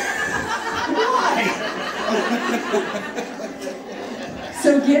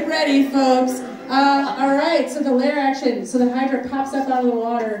 So get ready, folks. All right, so the lair action, so the hydra pops up out of the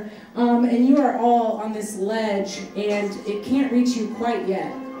water, and you are all on this ledge, and it can't reach you quite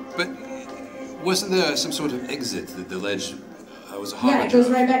yet. But wasn't there some sort of exit that the ledge was a harbinger? Yeah, it goes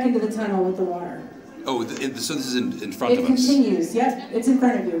right back into the tunnel with the water. Oh, so this is in front of us? It continues, yep, it's in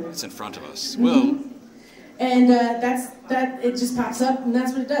front of you. It's in front of us. Mm-hmm. Well... And it just pops up, and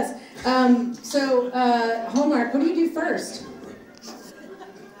that's what it does. So, Hallmark, what do you do first?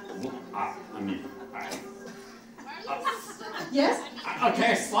 Yes? I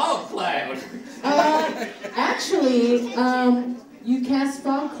cast fog cloud. Actually, you cast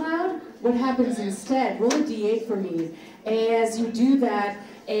fog cloud. What happens instead? Roll a d8 for me. As you do that,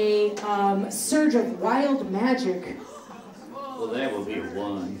 a surge of wild magic. Well, that will be a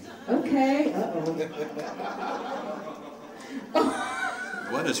 1. Okay.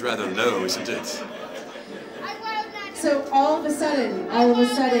 One is rather low, isn't it? So all of a sudden,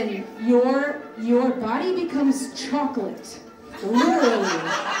 your body becomes chocolate, literally.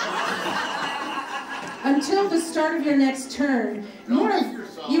 Until the start of your next turn,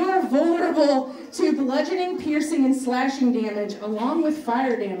 you are vulnerable to bludgeoning, piercing, and slashing damage, along with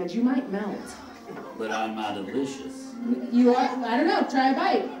fire damage. You might melt. But I'm not delicious. You are. I don't know. Try a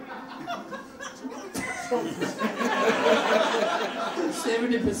bite.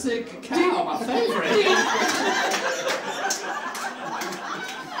 70% cacao, my favorite.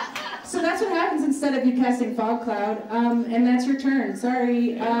 So that's what happens instead of you casting fog cloud, and that's your turn.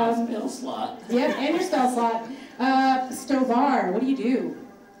 Sorry. My spell slot. Yep, and your spell slot. Stovar, what do you do?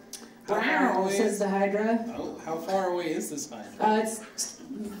 Wow, says the Hydra. Oh, how far away is this Hydra? It's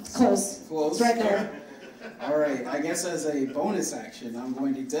close. Close? It's right there. Alright, I guess as a bonus action, I'm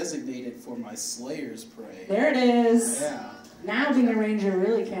going to designate it for my Slayer's Prey. There it is. Yeah. Now being a ranger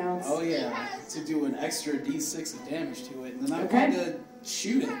really counts. Oh yeah, to do an extra d6 of damage to it, and then I'm going to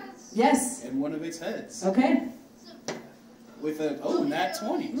shoot it. Yes. In one of its heads. Okay. With a, nat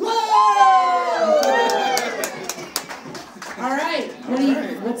 20. Whoa! Alright,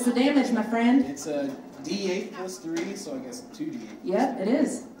 what's the damage, my friend? It's a d8 plus 3, so I guess 2d8. Yep, it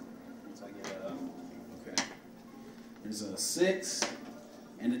is. So I get okay. There's a 6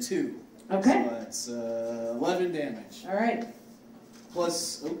 and a 2. Okay. So that's 11 damage. Alright.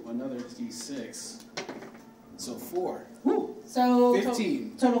 Plus, another d6. So 4. Woo. So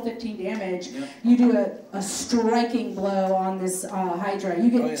 15. Total 15 damage. Yep. You do a striking blow on this Hydra. You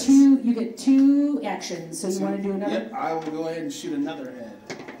get yes. You get 2 actions. So you want to do another? Yep. I will go ahead and shoot another head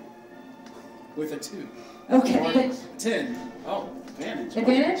with a 2. Okay. Or 10. Oh, advantage.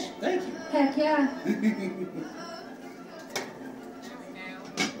 Advantage? Thank you. Heck yeah.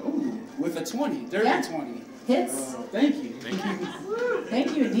 Ooh, with a 20. Dirty 20. Hits. Thank you. Thank you.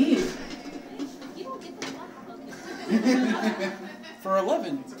 Thank you indeed. For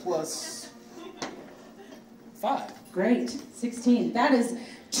 11 plus 5. Great. 16. That is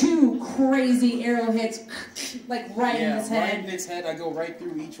 2 crazy arrow hits, like right in his head. Right in its head. I go right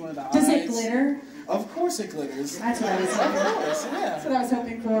through each one of the eyes. Does it glitter? Of course it glitters. That's what I was hoping for. Of course, yeah. That's what I was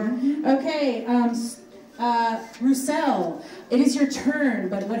hoping for. Okay, Roussel, it is your turn,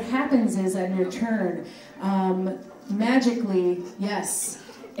 but what happens is on your turn, magically, yes,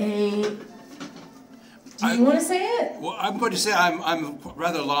 do you want to say it? Well, I'm going to say I'm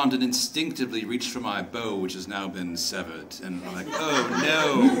rather alarmed and instinctively reached for my bow, which has now been severed, and I'm like, oh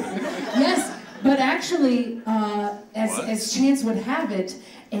no. Yes, but actually, as chance would have it,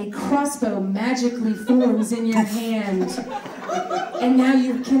 a crossbow magically forms in your hand, and now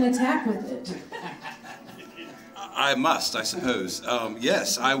you can attack with it. I must, I suppose.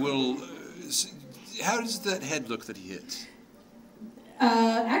 Yes, I will. How does that head look that he hit?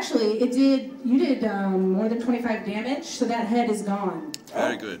 Actually, you did more than 25 damage, so that head is gone.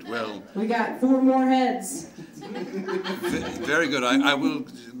 Very good. Well, we got 4 more heads. Very good. I will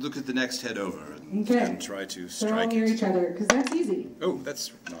look at the next head over and try to strike They're all near each other, because that's easy. Oh,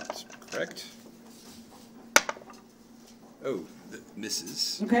 that's not correct. Oh,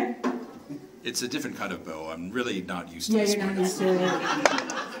 misses. Okay. It's a different kind of bow. I'm really not used to Yeah, this you're one. not used to it.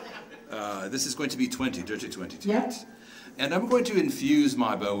 This is going to be 20, dirty 20 to Yep. hit. And I'm going to infuse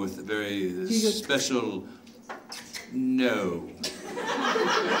my bow with a very special... No.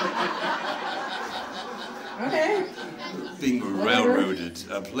 Okay. Being railroaded.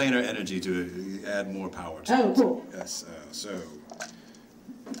 Planar energy to add more power to it. Oh, cool. Yes,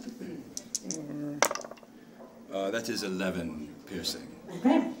 that is 11 piercing.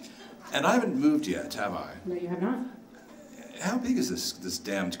 Okay. And I haven't moved yet, have I? No, you have not. How big is this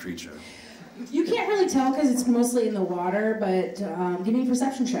damned creature? You can't really tell because it's mostly in the water, but give me a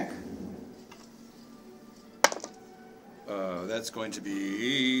perception check. That's going to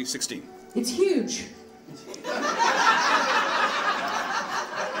be 16. It's huge.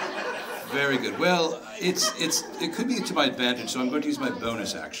 Very good. Well, it could be to my advantage, so I'm going to use my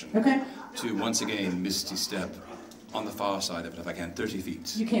bonus action. Okay. To once again Misty Step on the far side of it, if I can, 30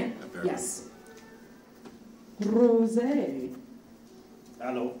 feet. You can. Yes. Rosé.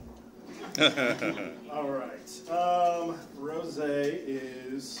 Hello. All right. Rosé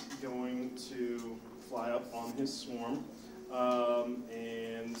is going to fly up on his swarm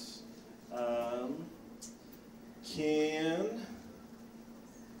and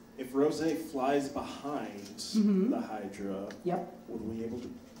if Rose flies behind the Hydra,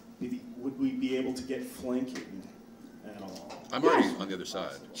 would we be able to get flanking at all? I'm already on the other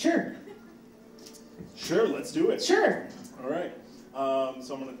side. Sure. Sure, let's do it. Sure. All right.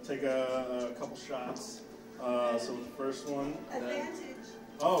 So I'm going to take a couple shots. So the first one. Advantage.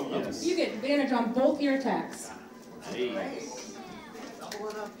 Oh, yes. You get advantage on both your attacks. Great. Double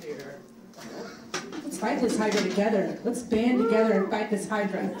it up here. Let's fight this Hydra together. Let's band together and fight this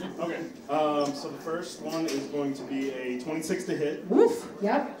Hydra. Okay. So the first one is going to be a 26 to hit. Woof.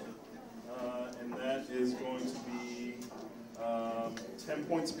 Yep. And that is going to be 10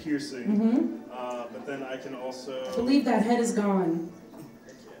 points piercing. But then I can also... I believe that head is gone.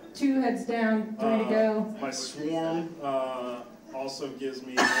 2 heads down, 3 to go. My swarm also gives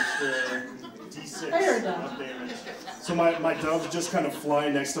me an extra D6 I heard that. of damage. So my doves just kind of fly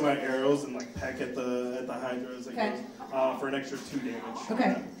next to my arrows and like peck at the Hydra as it goes for an extra 2 damage.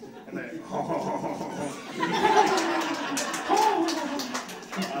 Okay. And then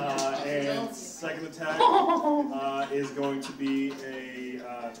and second attack is going to be a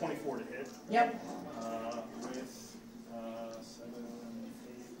 24 to hit. Yep. With 7,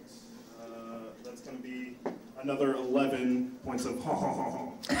 8. That's going to be another 11 points of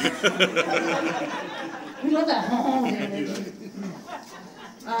We love that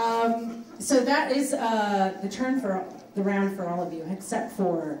so that is the turn for the round for all of you, except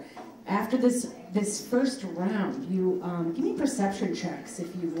for after this first round. You give me perception checks,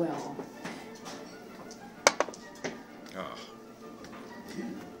 if you will.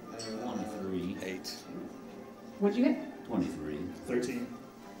 23. 8. What'd you get? 23. 13.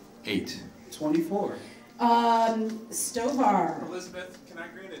 8. 24. Stovar. Elizabeth, can I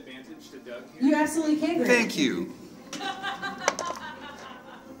grant advantage to Doug here? You absolutely can, Greg. Thank you.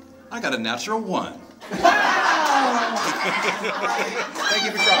 I got a natural 1. Wow! Thank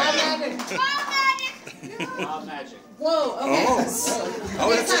you for trying. Magic. Whoa, okay. Oh,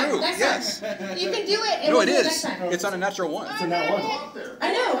 that's true. Next Yes. time. You can do it. And No, we'll it do is. Next time. It's on a natural 1. It's a nat 1.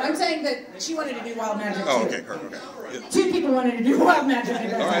 I know. I'm saying that she wanted to do wild magic Oh, too. okay, perfect. Okay. 2 people wanted to do wild magic.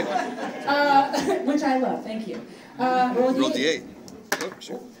 All right. Which I love. Thank you. Roll Roll D8. D8. Oh,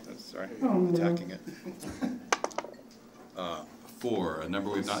 sure. That's sorry. Oh, no. Attacking it. 4, a number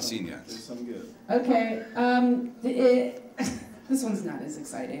we've not seen yet. There's some good. Okay. This one's not as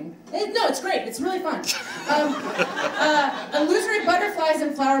exciting. No, it's great. It's really fun. Illusory butterflies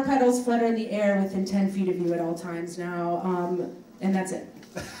and flower petals flutter in the air within 10 feet of you at all times now. And that's it.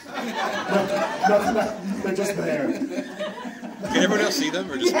 No, they're just there. Can everyone else see them?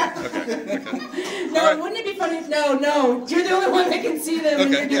 Or just me? Okay. No, All right. wouldn't it be funny? No. You're the only one that can see them when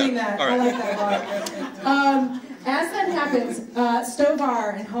Okay, you're doing yeah. that. All right. I like that a lot. As that happens,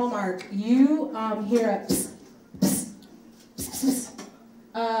 Stovar and Hallmark, you hear a psst, psst, psst, psst.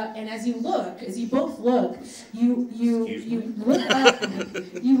 And as you both look, you look up.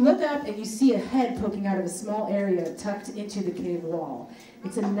 You look up and you see a head poking out of a small area tucked into the cave wall.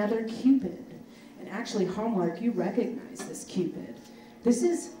 It's another Cupid. And actually, Hallmark, you recognize this Cupid. This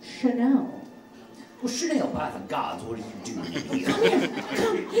is Chanel. Well, Chanel, by the gods, what are you doing in here?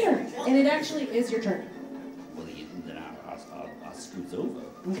 Come here. And it actually is your turn. Well, then I'll scoot over.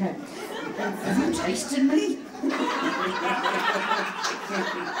 Okay. Have you tasted me?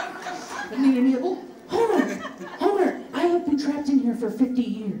 Oh, Homer, I have been trapped in here for 50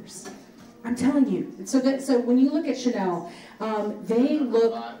 years. I'm telling you. So when you look at Chanel, they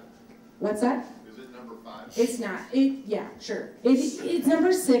look. What's that? Is it number 5? It's not. Yeah, sure. It's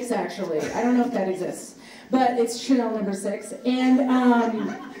number 6 actually. I don't know if that exists, but it's Chanel number 6, and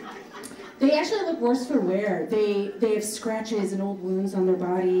they actually look worse for wear. They have scratches and old wounds on their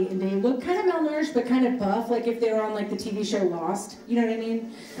body, and they look kind of malnourished but kind of buff, like if they were on like the TV show Lost. You know what I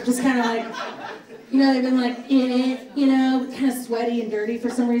mean? Just kind of like, they've been like, kind of sweaty and dirty for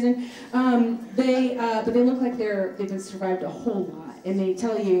some reason. But they look like they've been survived a whole lot, and they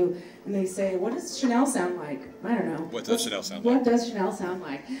tell you. And they say, what does Chanel sound like? I don't know. What does Chanel sound like? What does Chanel sound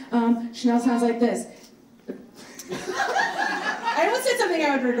like? Chanel sounds like this. I almost said something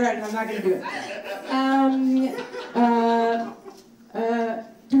I would regret, and I'm not going to do it.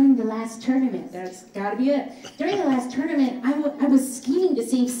 During the last tournament, that's got to be it. During the last tournament, I was scheming to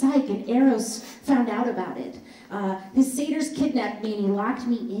save Psyche, and Eros found out about it. His satyrs kidnapped me, and he locked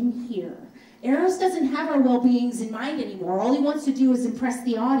me in here. Eros doesn't have our well-beings in mind anymore. All he wants to do is impress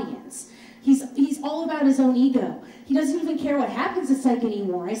the audience. He's all about his own ego. He doesn't even care what happens to Psyche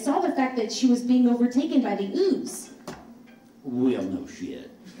anymore. I saw the fact that she was being overtaken by the ooze. Well, no shit.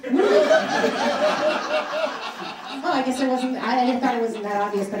 Oh, I guess it wasn't. I thought it wasn't that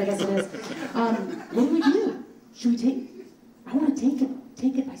obvious, but I guess it is. What do? Should we take? I want to take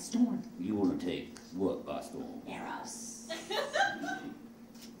take it by storm. You want to take what by storm? Eros.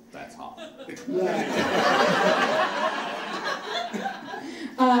 That's hot.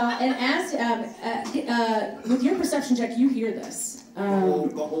 And as with your perception check, you hear this. The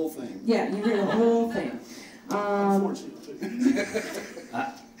whole thing. Yeah, you hear the whole thing. Unfortunately.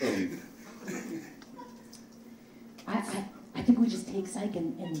 I think we just take psych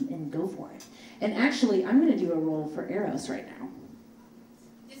and go for it. And actually, I'm going to do a roll for Eros right now.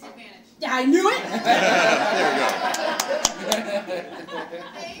 Disadvantage. Yeah, I knew it!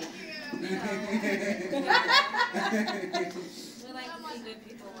 Thank you. We like to see good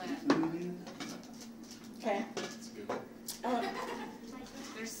people win. Okay. That's good.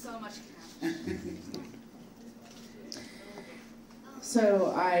 There's so much cash.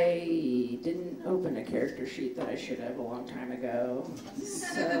 So I didn't open a character sheet that I should have a long time ago.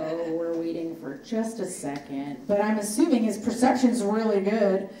 So we're waiting for just a second. But I'm assuming his perception's really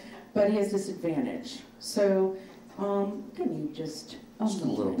good, but he has disadvantage. So can you just... Just a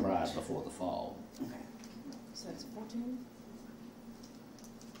little pride before the fall. Okay. So that's 14.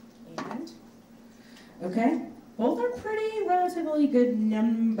 And... Okay. Both are pretty relatively good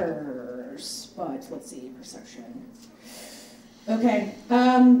numbers. But let's see, perception. Okay,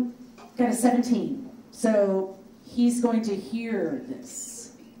 got a 17. So he's going to hear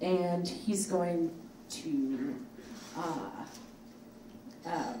this, and he's going to,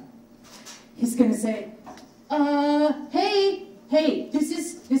 he's going to say, hey, this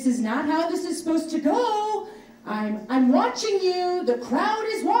is not how this is supposed to go. I'm watching you. The crowd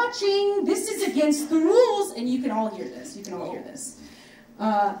is watching. This is against the rules, and you can all hear this. You can all hear this.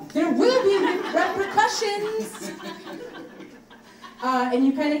 There will be repercussions. And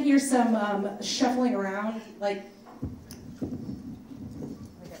you kind of hear some shuffling around, like...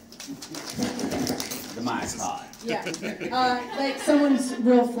 The mic's hot. Yeah. Like someone's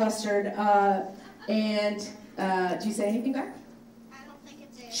real flustered. And do you say anything back? I don't think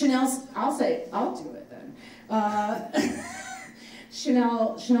it's it. Chanel's... I'll do it then.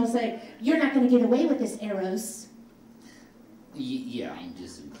 Chanel say, you're not going to get away with this, Eros. Yeah, I'm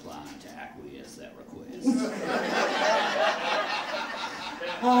disinclined to acquiesce that request.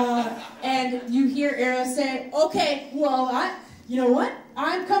 And you hear Eros say, okay, well, you know what?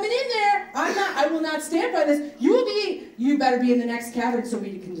 I'm coming in there. I will not stand by this. You better be in the next cavern so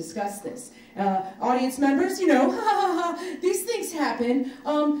we can discuss this. Audience members, these things happen.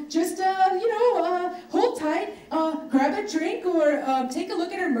 Just, hold tight, grab a drink, or take a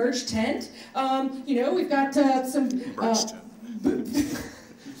look at our merch tent. We've got some...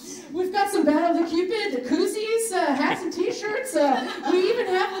 We've got some Battle of the Cupid, the koozies, hats and t-shirts. We even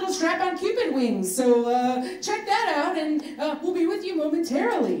have little strap-on Cupid wings. So check that out, and we'll be with you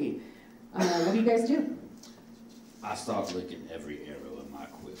momentarily. What do you guys do? I start licking every arrow in my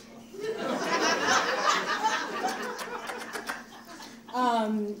quiver.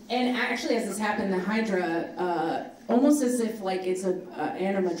 And actually, as this happened, the Hydra, almost as if like it's an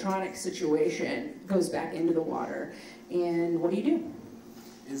animatronic situation, goes back into the water. And what do you do?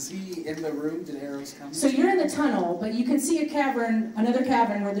 Is he in the room? Did Eros come? So you're in the tunnel, but you can see a cavern, another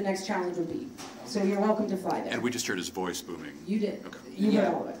cavern where the next challenge would be. So you're welcome to fly there. And we just heard his voice booming. You did. Okay. You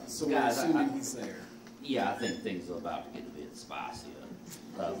heard all of it. So we're Guys, assuming he's there. Yeah, I think things are about to get a bit spicier.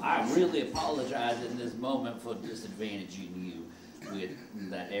 I really apologize in this moment for disadvantaging you with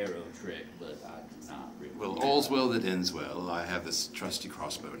that arrow trick, but I do not really. Well, all's well that ends well. I have this trusty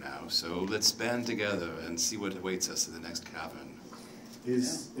crossbow now, so let's band together and see what awaits us in the next cavern.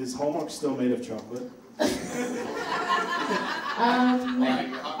 Is Hallmark still made of chocolate? I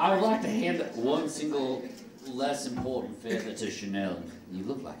would like to hand one single less important feather to Chanel. You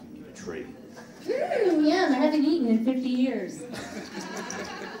look like you need a treat. Yum, I haven't eaten in 50 years.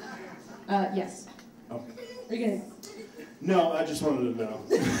 Yes. Oh. Are you gonna... No, I just wanted to know.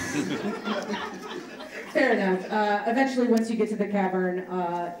 Fair enough. Eventually, once you get to the cavern,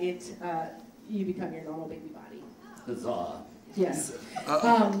 you become your normal baby body. Huzzah. Yes.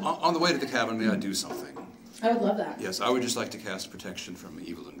 On the way to the cavern, may I do something? I would love that. Yes, I would just like to cast protection from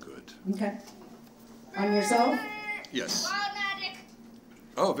evil and good. Okay. On yourself? Yes. Wild magic.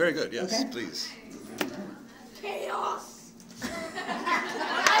 Oh, very good. Yes, Okay. please. Chaos.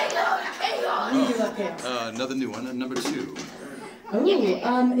 I love chaos. You love chaos. Another new one, number 2. Oh,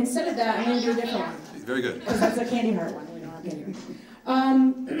 instead of that, I'm going to do a different one. Very good. Because that's a candy heart one. We don't have candy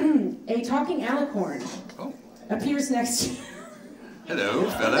heart. A talking alicorn appears next to you. Hello,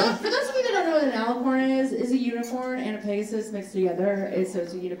 fella. For those of you that don't know what an alicorn is a unicorn and a pegasus mixed together. It's a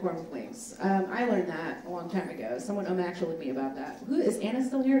unicorn with wings. I learned that a long time ago. Someone actually with me about that. Is Anna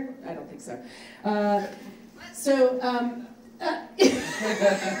still here? I don't think so.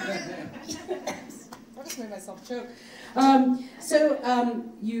 just made myself choke.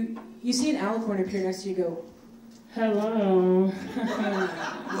 You see an alicorn appear next to you. Go, hello.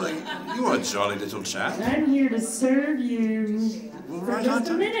 Well, you are a jolly little chap. I'm here to serve you. Well, For right just on a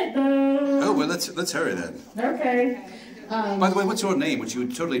time. minute, though. Oh, well, let's hurry then. Okay. By the way, what's your name, which you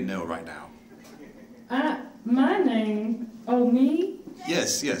would totally know right now? My name. Oh, me?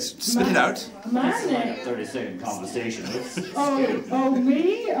 Yes. Spit it out. My It's like name. a 30-second conversation. Oh,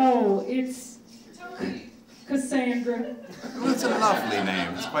 me? Oh, it's Cassandra. Well, that's a lovely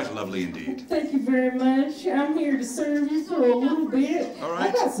name. It's quite lovely indeed. Thank you very much. I'm here to serve you for a little bit. All right.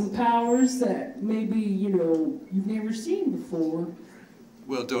 I got some powers that maybe, you've never seen before.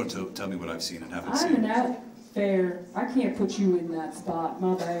 Well, don't tell me what I've seen and haven't I'm seen. an fair. I can't put you in that spot.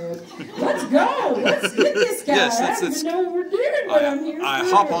 My bad. Let's go. Let's get this guy. Yes, I don't even know what we're doing, but I'm here I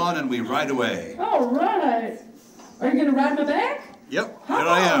for hop it. on and we ride away. All right. Are you gonna ride my back? Yep, Hop here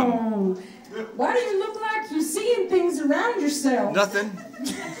I am. on. Why do you look like you're seeing things around yourself? Nothing.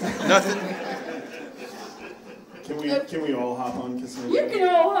 Can we all hop on Cassandra? You can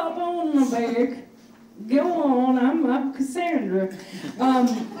all hop on my back. Go on, I'm Cassandra.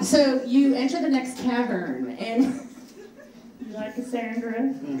 So you enter the next cavern, and you like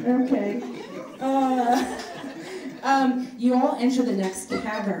Cassandra? Okay. You all enter the next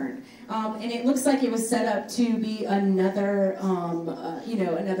cavern, and it looks like it was set up to be another,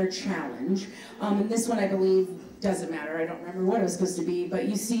 another challenge. And this one, I believe, doesn't matter. I don't remember what it was supposed to be, but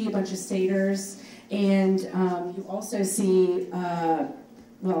you see a bunch of satyrs, and you also see,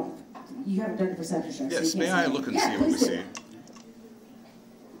 you haven't done a perception check. Yes, so you may can't I see look and yeah, see what we please do. see?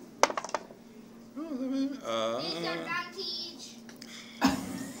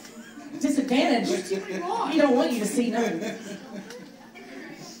 Disadvantage. We don't want you to see nothing.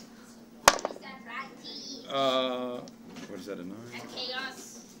 What is that, a 9?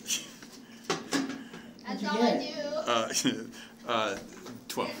 Chaos. What'd That's you all get? I do.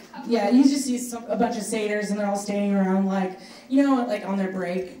 12. Yeah, you just see a bunch of satyrs, and they're all standing around like on their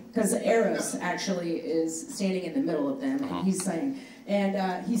break, because Eros actually is standing in the middle of them, and he's saying,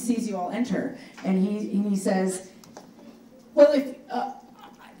 and he sees you all enter, and he says, well,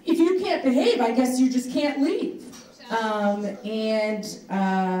 if you can't behave, I guess you just can't leave. Is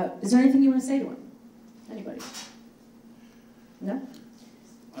there anything you want to say to him? Anybody? No?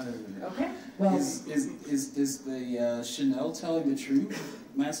 Okay. Well, Is the Chanel telling the truth,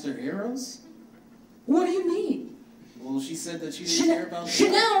 Master Eros? what do you mean? Well, she said that she didn't care about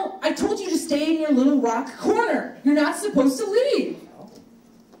Chanel, I told you to stay in your little rock corner. You're not supposed to leave.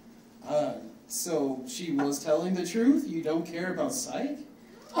 So she was telling the truth? You don't care about Psyche?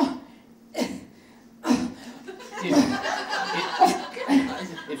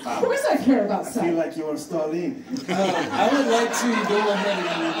 If Of course I care about I feel sex. like you are stalling. I would like to go ahead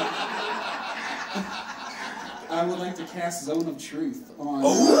and... I would like to cast Zone of Truth on...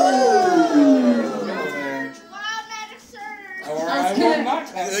 Wow, magic surge. Or I was I will gonna-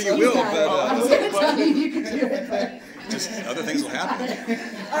 not cast You Zone will, of but, I was going to tell you you could do it, but... Just other things will happen.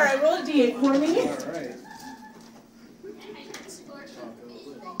 All right, roll a d8 for me. Alright.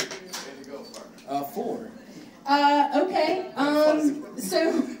 4. Okay,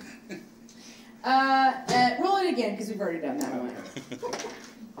 so... roll it again, because we've already done that one.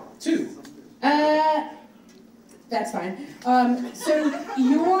 2. That's fine. So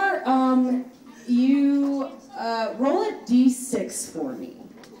you roll a d6 for me.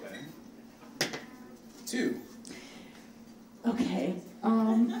 2. Okay.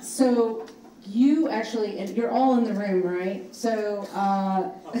 So you actually, and you're all in the room, right? So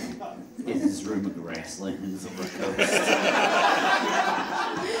Is this room a grasslands of a coast?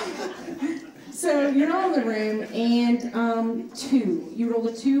 So you're all in the room, and 2. You rolled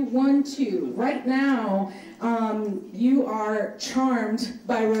a 2, 1, 2. Right now, you are charmed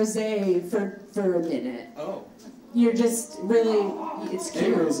by Rosé for a minute. Oh. You're just really, it's cute.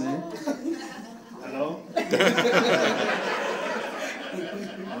 Hey, Rose. Hello?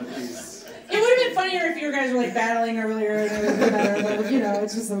 It would have been funnier if you guys were like battling earlier,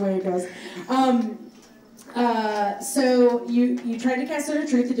 it's just the way it goes. So you tried to cast Zone of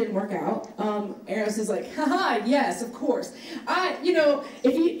Truth, it didn't work out. Eros is like, haha, yes, of course. If you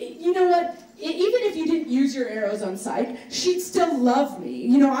know what, even if you didn't use your arrows on Psyche, she'd still love me.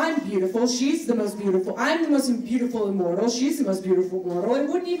 I'm beautiful, she's the most beautiful. I'm the most beautiful immortal, she's the most beautiful mortal. It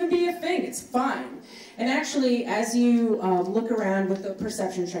wouldn't even be a thing, it's fine. And actually, as you look around with the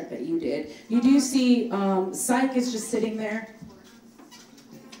perception check that you did, you do see Psyche is just sitting there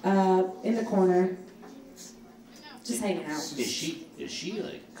in the corner. just hanging out. Is she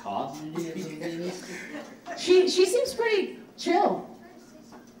like cognitive of this? She seems pretty chill.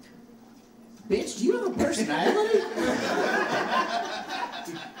 Bitch, do you have a personality?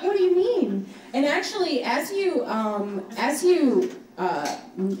 What do you mean? And actually, actually,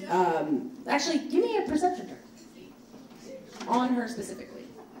 give me a perception check on her specifically.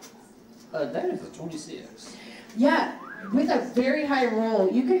 That is a 26. Yeah, with a very high roll,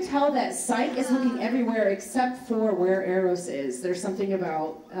 you can tell that Psyche is looking everywhere except for where Eros is. There's something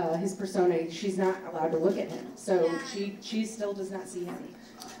about his persona. She's not allowed to look at him, so she still does not see him.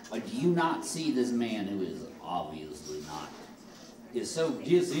 Do you not see this man who is obviously not, is so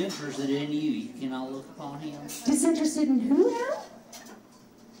disinterested in you cannot look upon him? Disinterested in who now?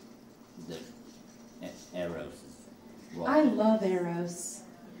 The Eros. I love Eros.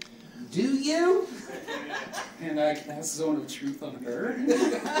 Do you? And I cast Zone of Truth on her?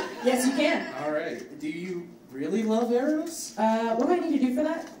 Yes, you can. All right. Do you really love Eros? What do I need to do for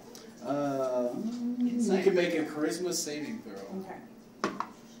that? You can make a charisma saving throw. Okay.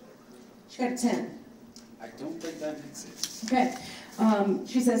 She got a 10. I don't think that makes it. Okay.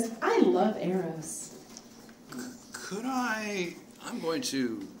 She says, I love Eros. Could I'm going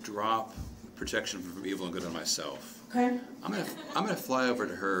to drop protection from evil and good on myself. Okay. I'm gonna fly over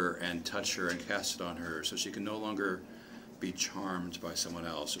to her and touch her and cast it on her so she can no longer be charmed by someone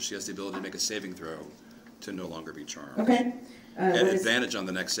else. So she has the ability to make a saving throw to no longer be charmed. Okay. And advantage on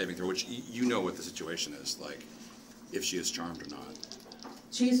the next saving throw, which you know what the situation is, like if she is charmed or not.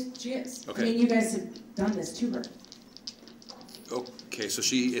 She is. Okay. I mean, you guys have done this to her. Okay, so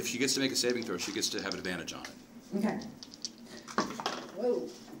if she gets to make a saving throw, she gets to have an advantage on it. Okay. Whoa.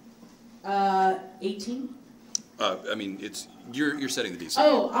 18? I mean, you're setting the DC.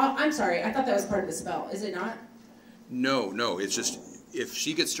 Oh, I'm sorry. I thought that was part of the spell. Is it not? No. It's just if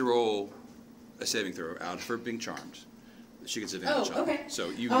she gets to roll a saving throw out of her being charmed, she gets advantage on it. Okay. So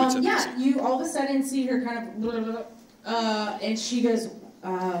you would set the DC. You all of a sudden see her kind of, and she goes,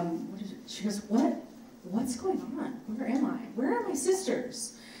 she goes, what's going on? Where am I? Where are my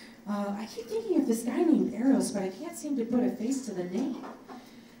sisters? I keep thinking of this guy named Eros, but I can't seem to put a face to the name.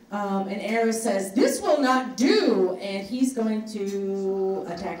 And Eros says, this will not do, and he's going to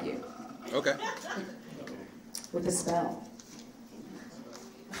attack you. Okay. With a spell.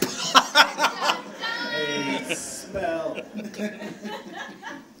 A spell.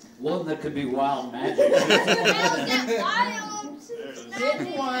 One that could be wild magic.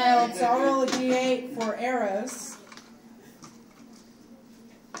 Getting wild, so I'll roll a d8 for Eros.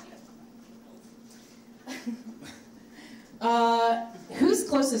 Who's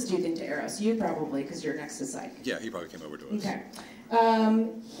closest, do you think, to Eros? You probably, because you're next to Psyche. Yeah, he probably came over to us. Okay.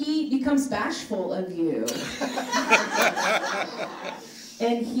 He becomes bashful of you.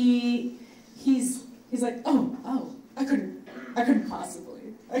 And he's like, oh, I couldn't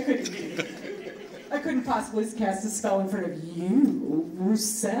possibly cast a spell in front of you,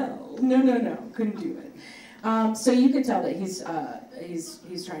 Roussel. No, couldn't do it. So you can tell that he's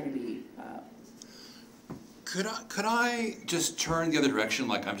trying to be. Could I just turn the other direction,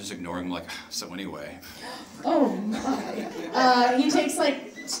 like I'm just ignoring him, like, so anyway? Oh my. He takes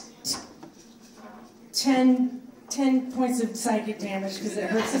like 10 points of psychic damage because it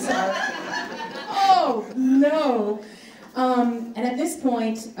hurts his heart. Oh no. And at this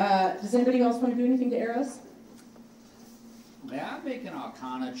point, does anybody else want to do anything to Eros? May I make an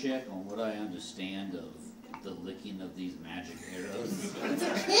Arcana check on what I understand of the licking of these magic arrows? It's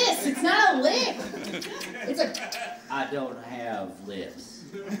a kiss. It's not a lick. It's a. I don't have lips.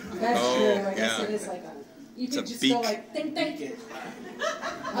 That's true. I guess yeah. it is like a. You It's could a just beak. go like think.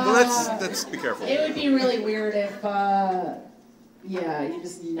 Well, let's be careful. It would be really weird if, you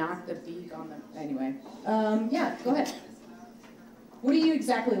just knock the beak on the. Anyway, yeah, go ahead. What are you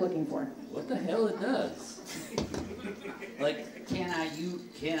exactly looking for? What the hell it does? Like, can I,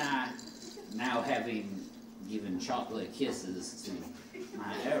 now having given chocolate kisses to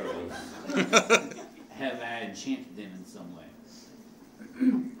my arrows, have I enchanted them in some way?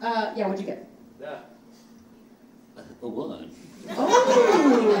 Yeah, what'd you get? A 1.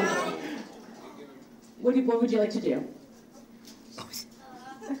 Oh! What would you like to do?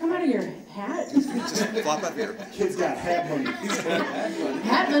 Come out of your hat. Just flop out here. Kid's got hat money.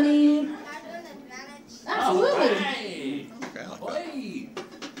 Hat money. Absolutely. Hey! Okay, I like that. Hey!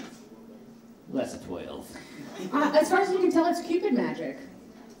 That's a 12. As far as you can tell, it's Cupid magic.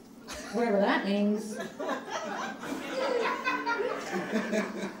 Whatever that means.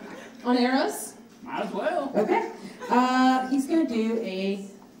 On Eros? Might as well. Okay. He's going to do a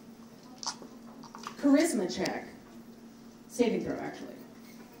charisma check. Saving throw, actually.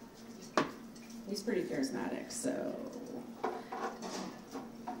 He's pretty charismatic, so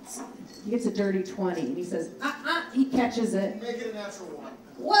he gets a dirty 20, and he says, he catches it. Make it a natural one.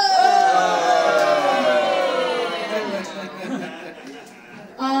 Whoa!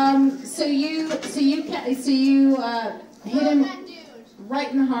 So you hit him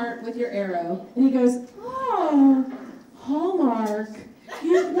right in the heart with your arrow, and he goes, "Oh, Hallmark,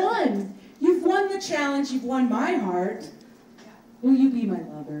 you've won. You've won the challenge. You've won my heart. Will you be my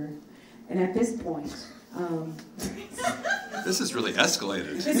lover?" And at this point, this has really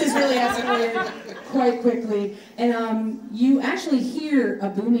escalated. This has really escalated quite quickly, and you actually hear a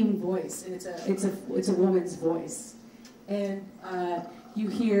booming voice, and it's a woman's voice, and you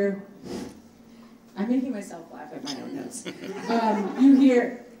hear. I'm making myself laugh at my own notes. You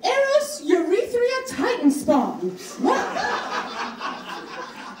hear, "Eros, Urethria Titan spawn.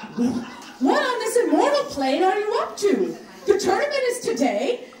 What on this immortal plane are you up to? The tournament is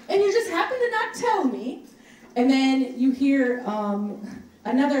today, and you just happen to not tell me." And then you hear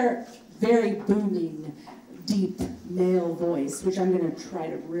another very booming, deep male voice, which I'm going to try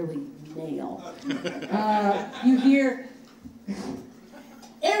to really nail. You hear,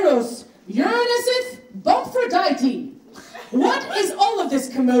 "Eros, Uranusith, Bumpphrodite. What is all of this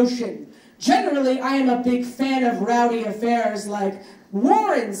commotion? Generally, I am a big fan of rowdy affairs like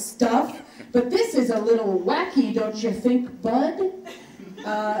war and stuff, but this is a little wacky, don't you think, bud?"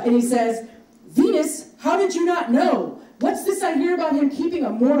 And he says, "Venus, how did you not know? What's this I hear about him keeping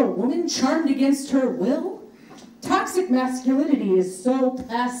a mortal woman charmed against her will? Toxic masculinity is so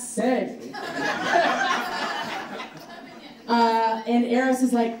passé." And Eros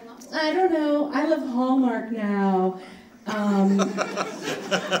is like, "I don't know, I love Hallmark now."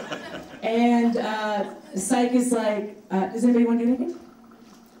 And Psyche is like, "Does anybody want to do anything?"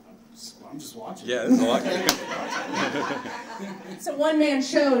 I'm just watching. Yeah, this is a lot. It's a one-man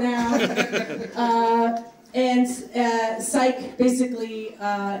show now. And Psyche basically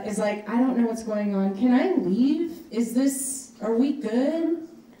is like, "I don't know what's going on. Can I leave? Are we good?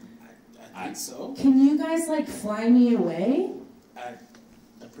 I think so. Can you guys, like, fly me away? I'm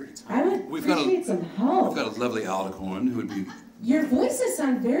pretty I tired. would appreciate some help." We've got a lovely alicorn who would be... Your voices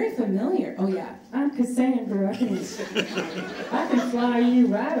sound very familiar. Oh yeah, I'm Cassandra. I can fly you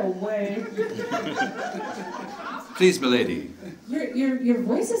right away. Please, milady. Your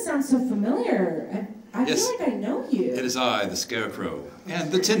voices sound so familiar. I Yes. feel like I know you. It is I, the Scarecrow,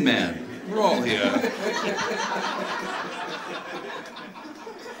 and the Tin Man. We're all here.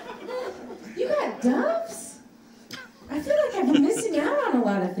 You got doves? I feel like I've been missing out on a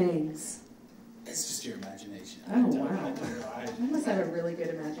lot of things. It's just your imagination. Oh, wow. I must have a really good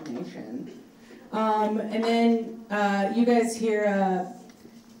imagination. And then you guys hear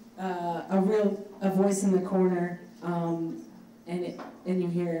a voice in the corner, and you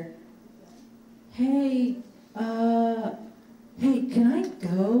hear, hey, can I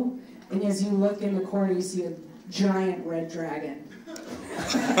go? And as you look in the corner, you see a giant red dragon.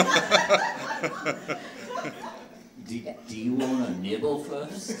 Do you want to nibble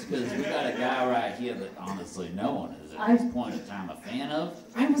first? Because we got a guy right here that honestly no one is at this point in time a fan of.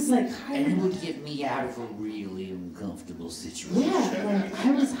 I was like hired. And it would get me out of a really uncomfortable situation. Yeah, like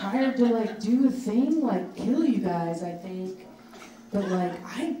I was hired to like do a thing, like kill you guys, I think. But like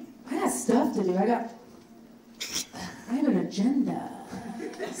I got stuff to do. I have an agenda.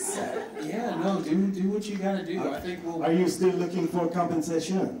 So. Yeah, no, do what you gotta do. I think we'll. Are you still looking for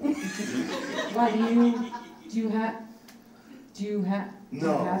compensation? Why do you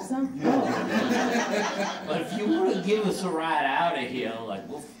have some? No. Oh. But if you want to give us a ride out of here, like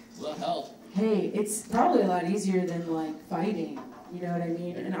we'll help. Hey, it's probably a lot easier than like fighting. You know what I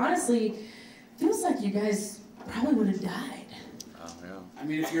mean? And honestly, feels like you guys probably would have died. Oh yeah. I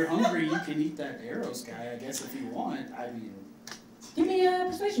mean, if you're hungry, you can eat that Eros guy, I guess, if you want. I mean. Give me a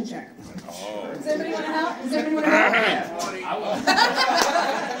persuasion check. Oh. Does anybody want to help? Does anybody want to help? I will.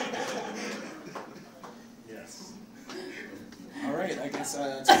 Yes. All right, I guess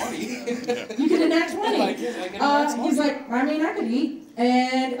 20. You get a nat 20. I get a nat 20. He's like, I mean, I could eat.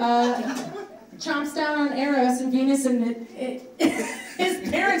 And he chomps down on Eros and Venus, and his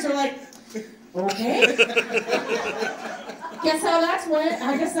parents are like, okay. Guess how that went.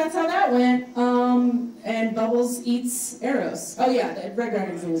 I guess that's how that went. And Bubbles eats Eros. Oh yeah, the Red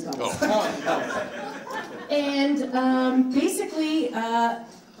Dragon's name is Bubbles. Oh. And basically,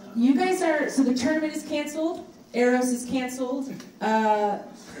 you guys are, so the tournament is canceled. Eros is canceled.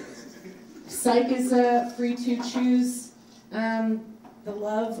 Psyche is free to choose the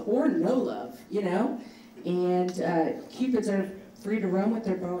love or no love, you know? And Cupids are free to roam with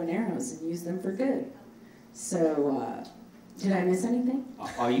their bow and arrows and use them for good. So, Did I miss anything?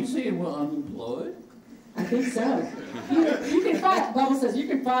 Are you saying we're unemployed? I think so. You can file, Bubble says, you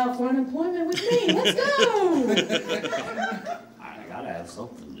can file for unemployment with me. Let's go! I gotta have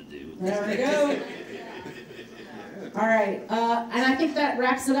something to do. There we go. All right, and I think that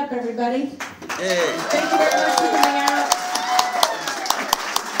wraps it up, everybody. Hey. Thank you very much for coming out.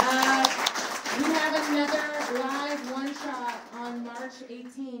 We have another live one-shot on March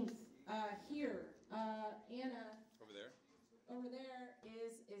 18th here. Anna over there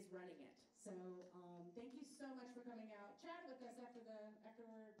is running it. So thank you so much for coming out. Chat with us after we're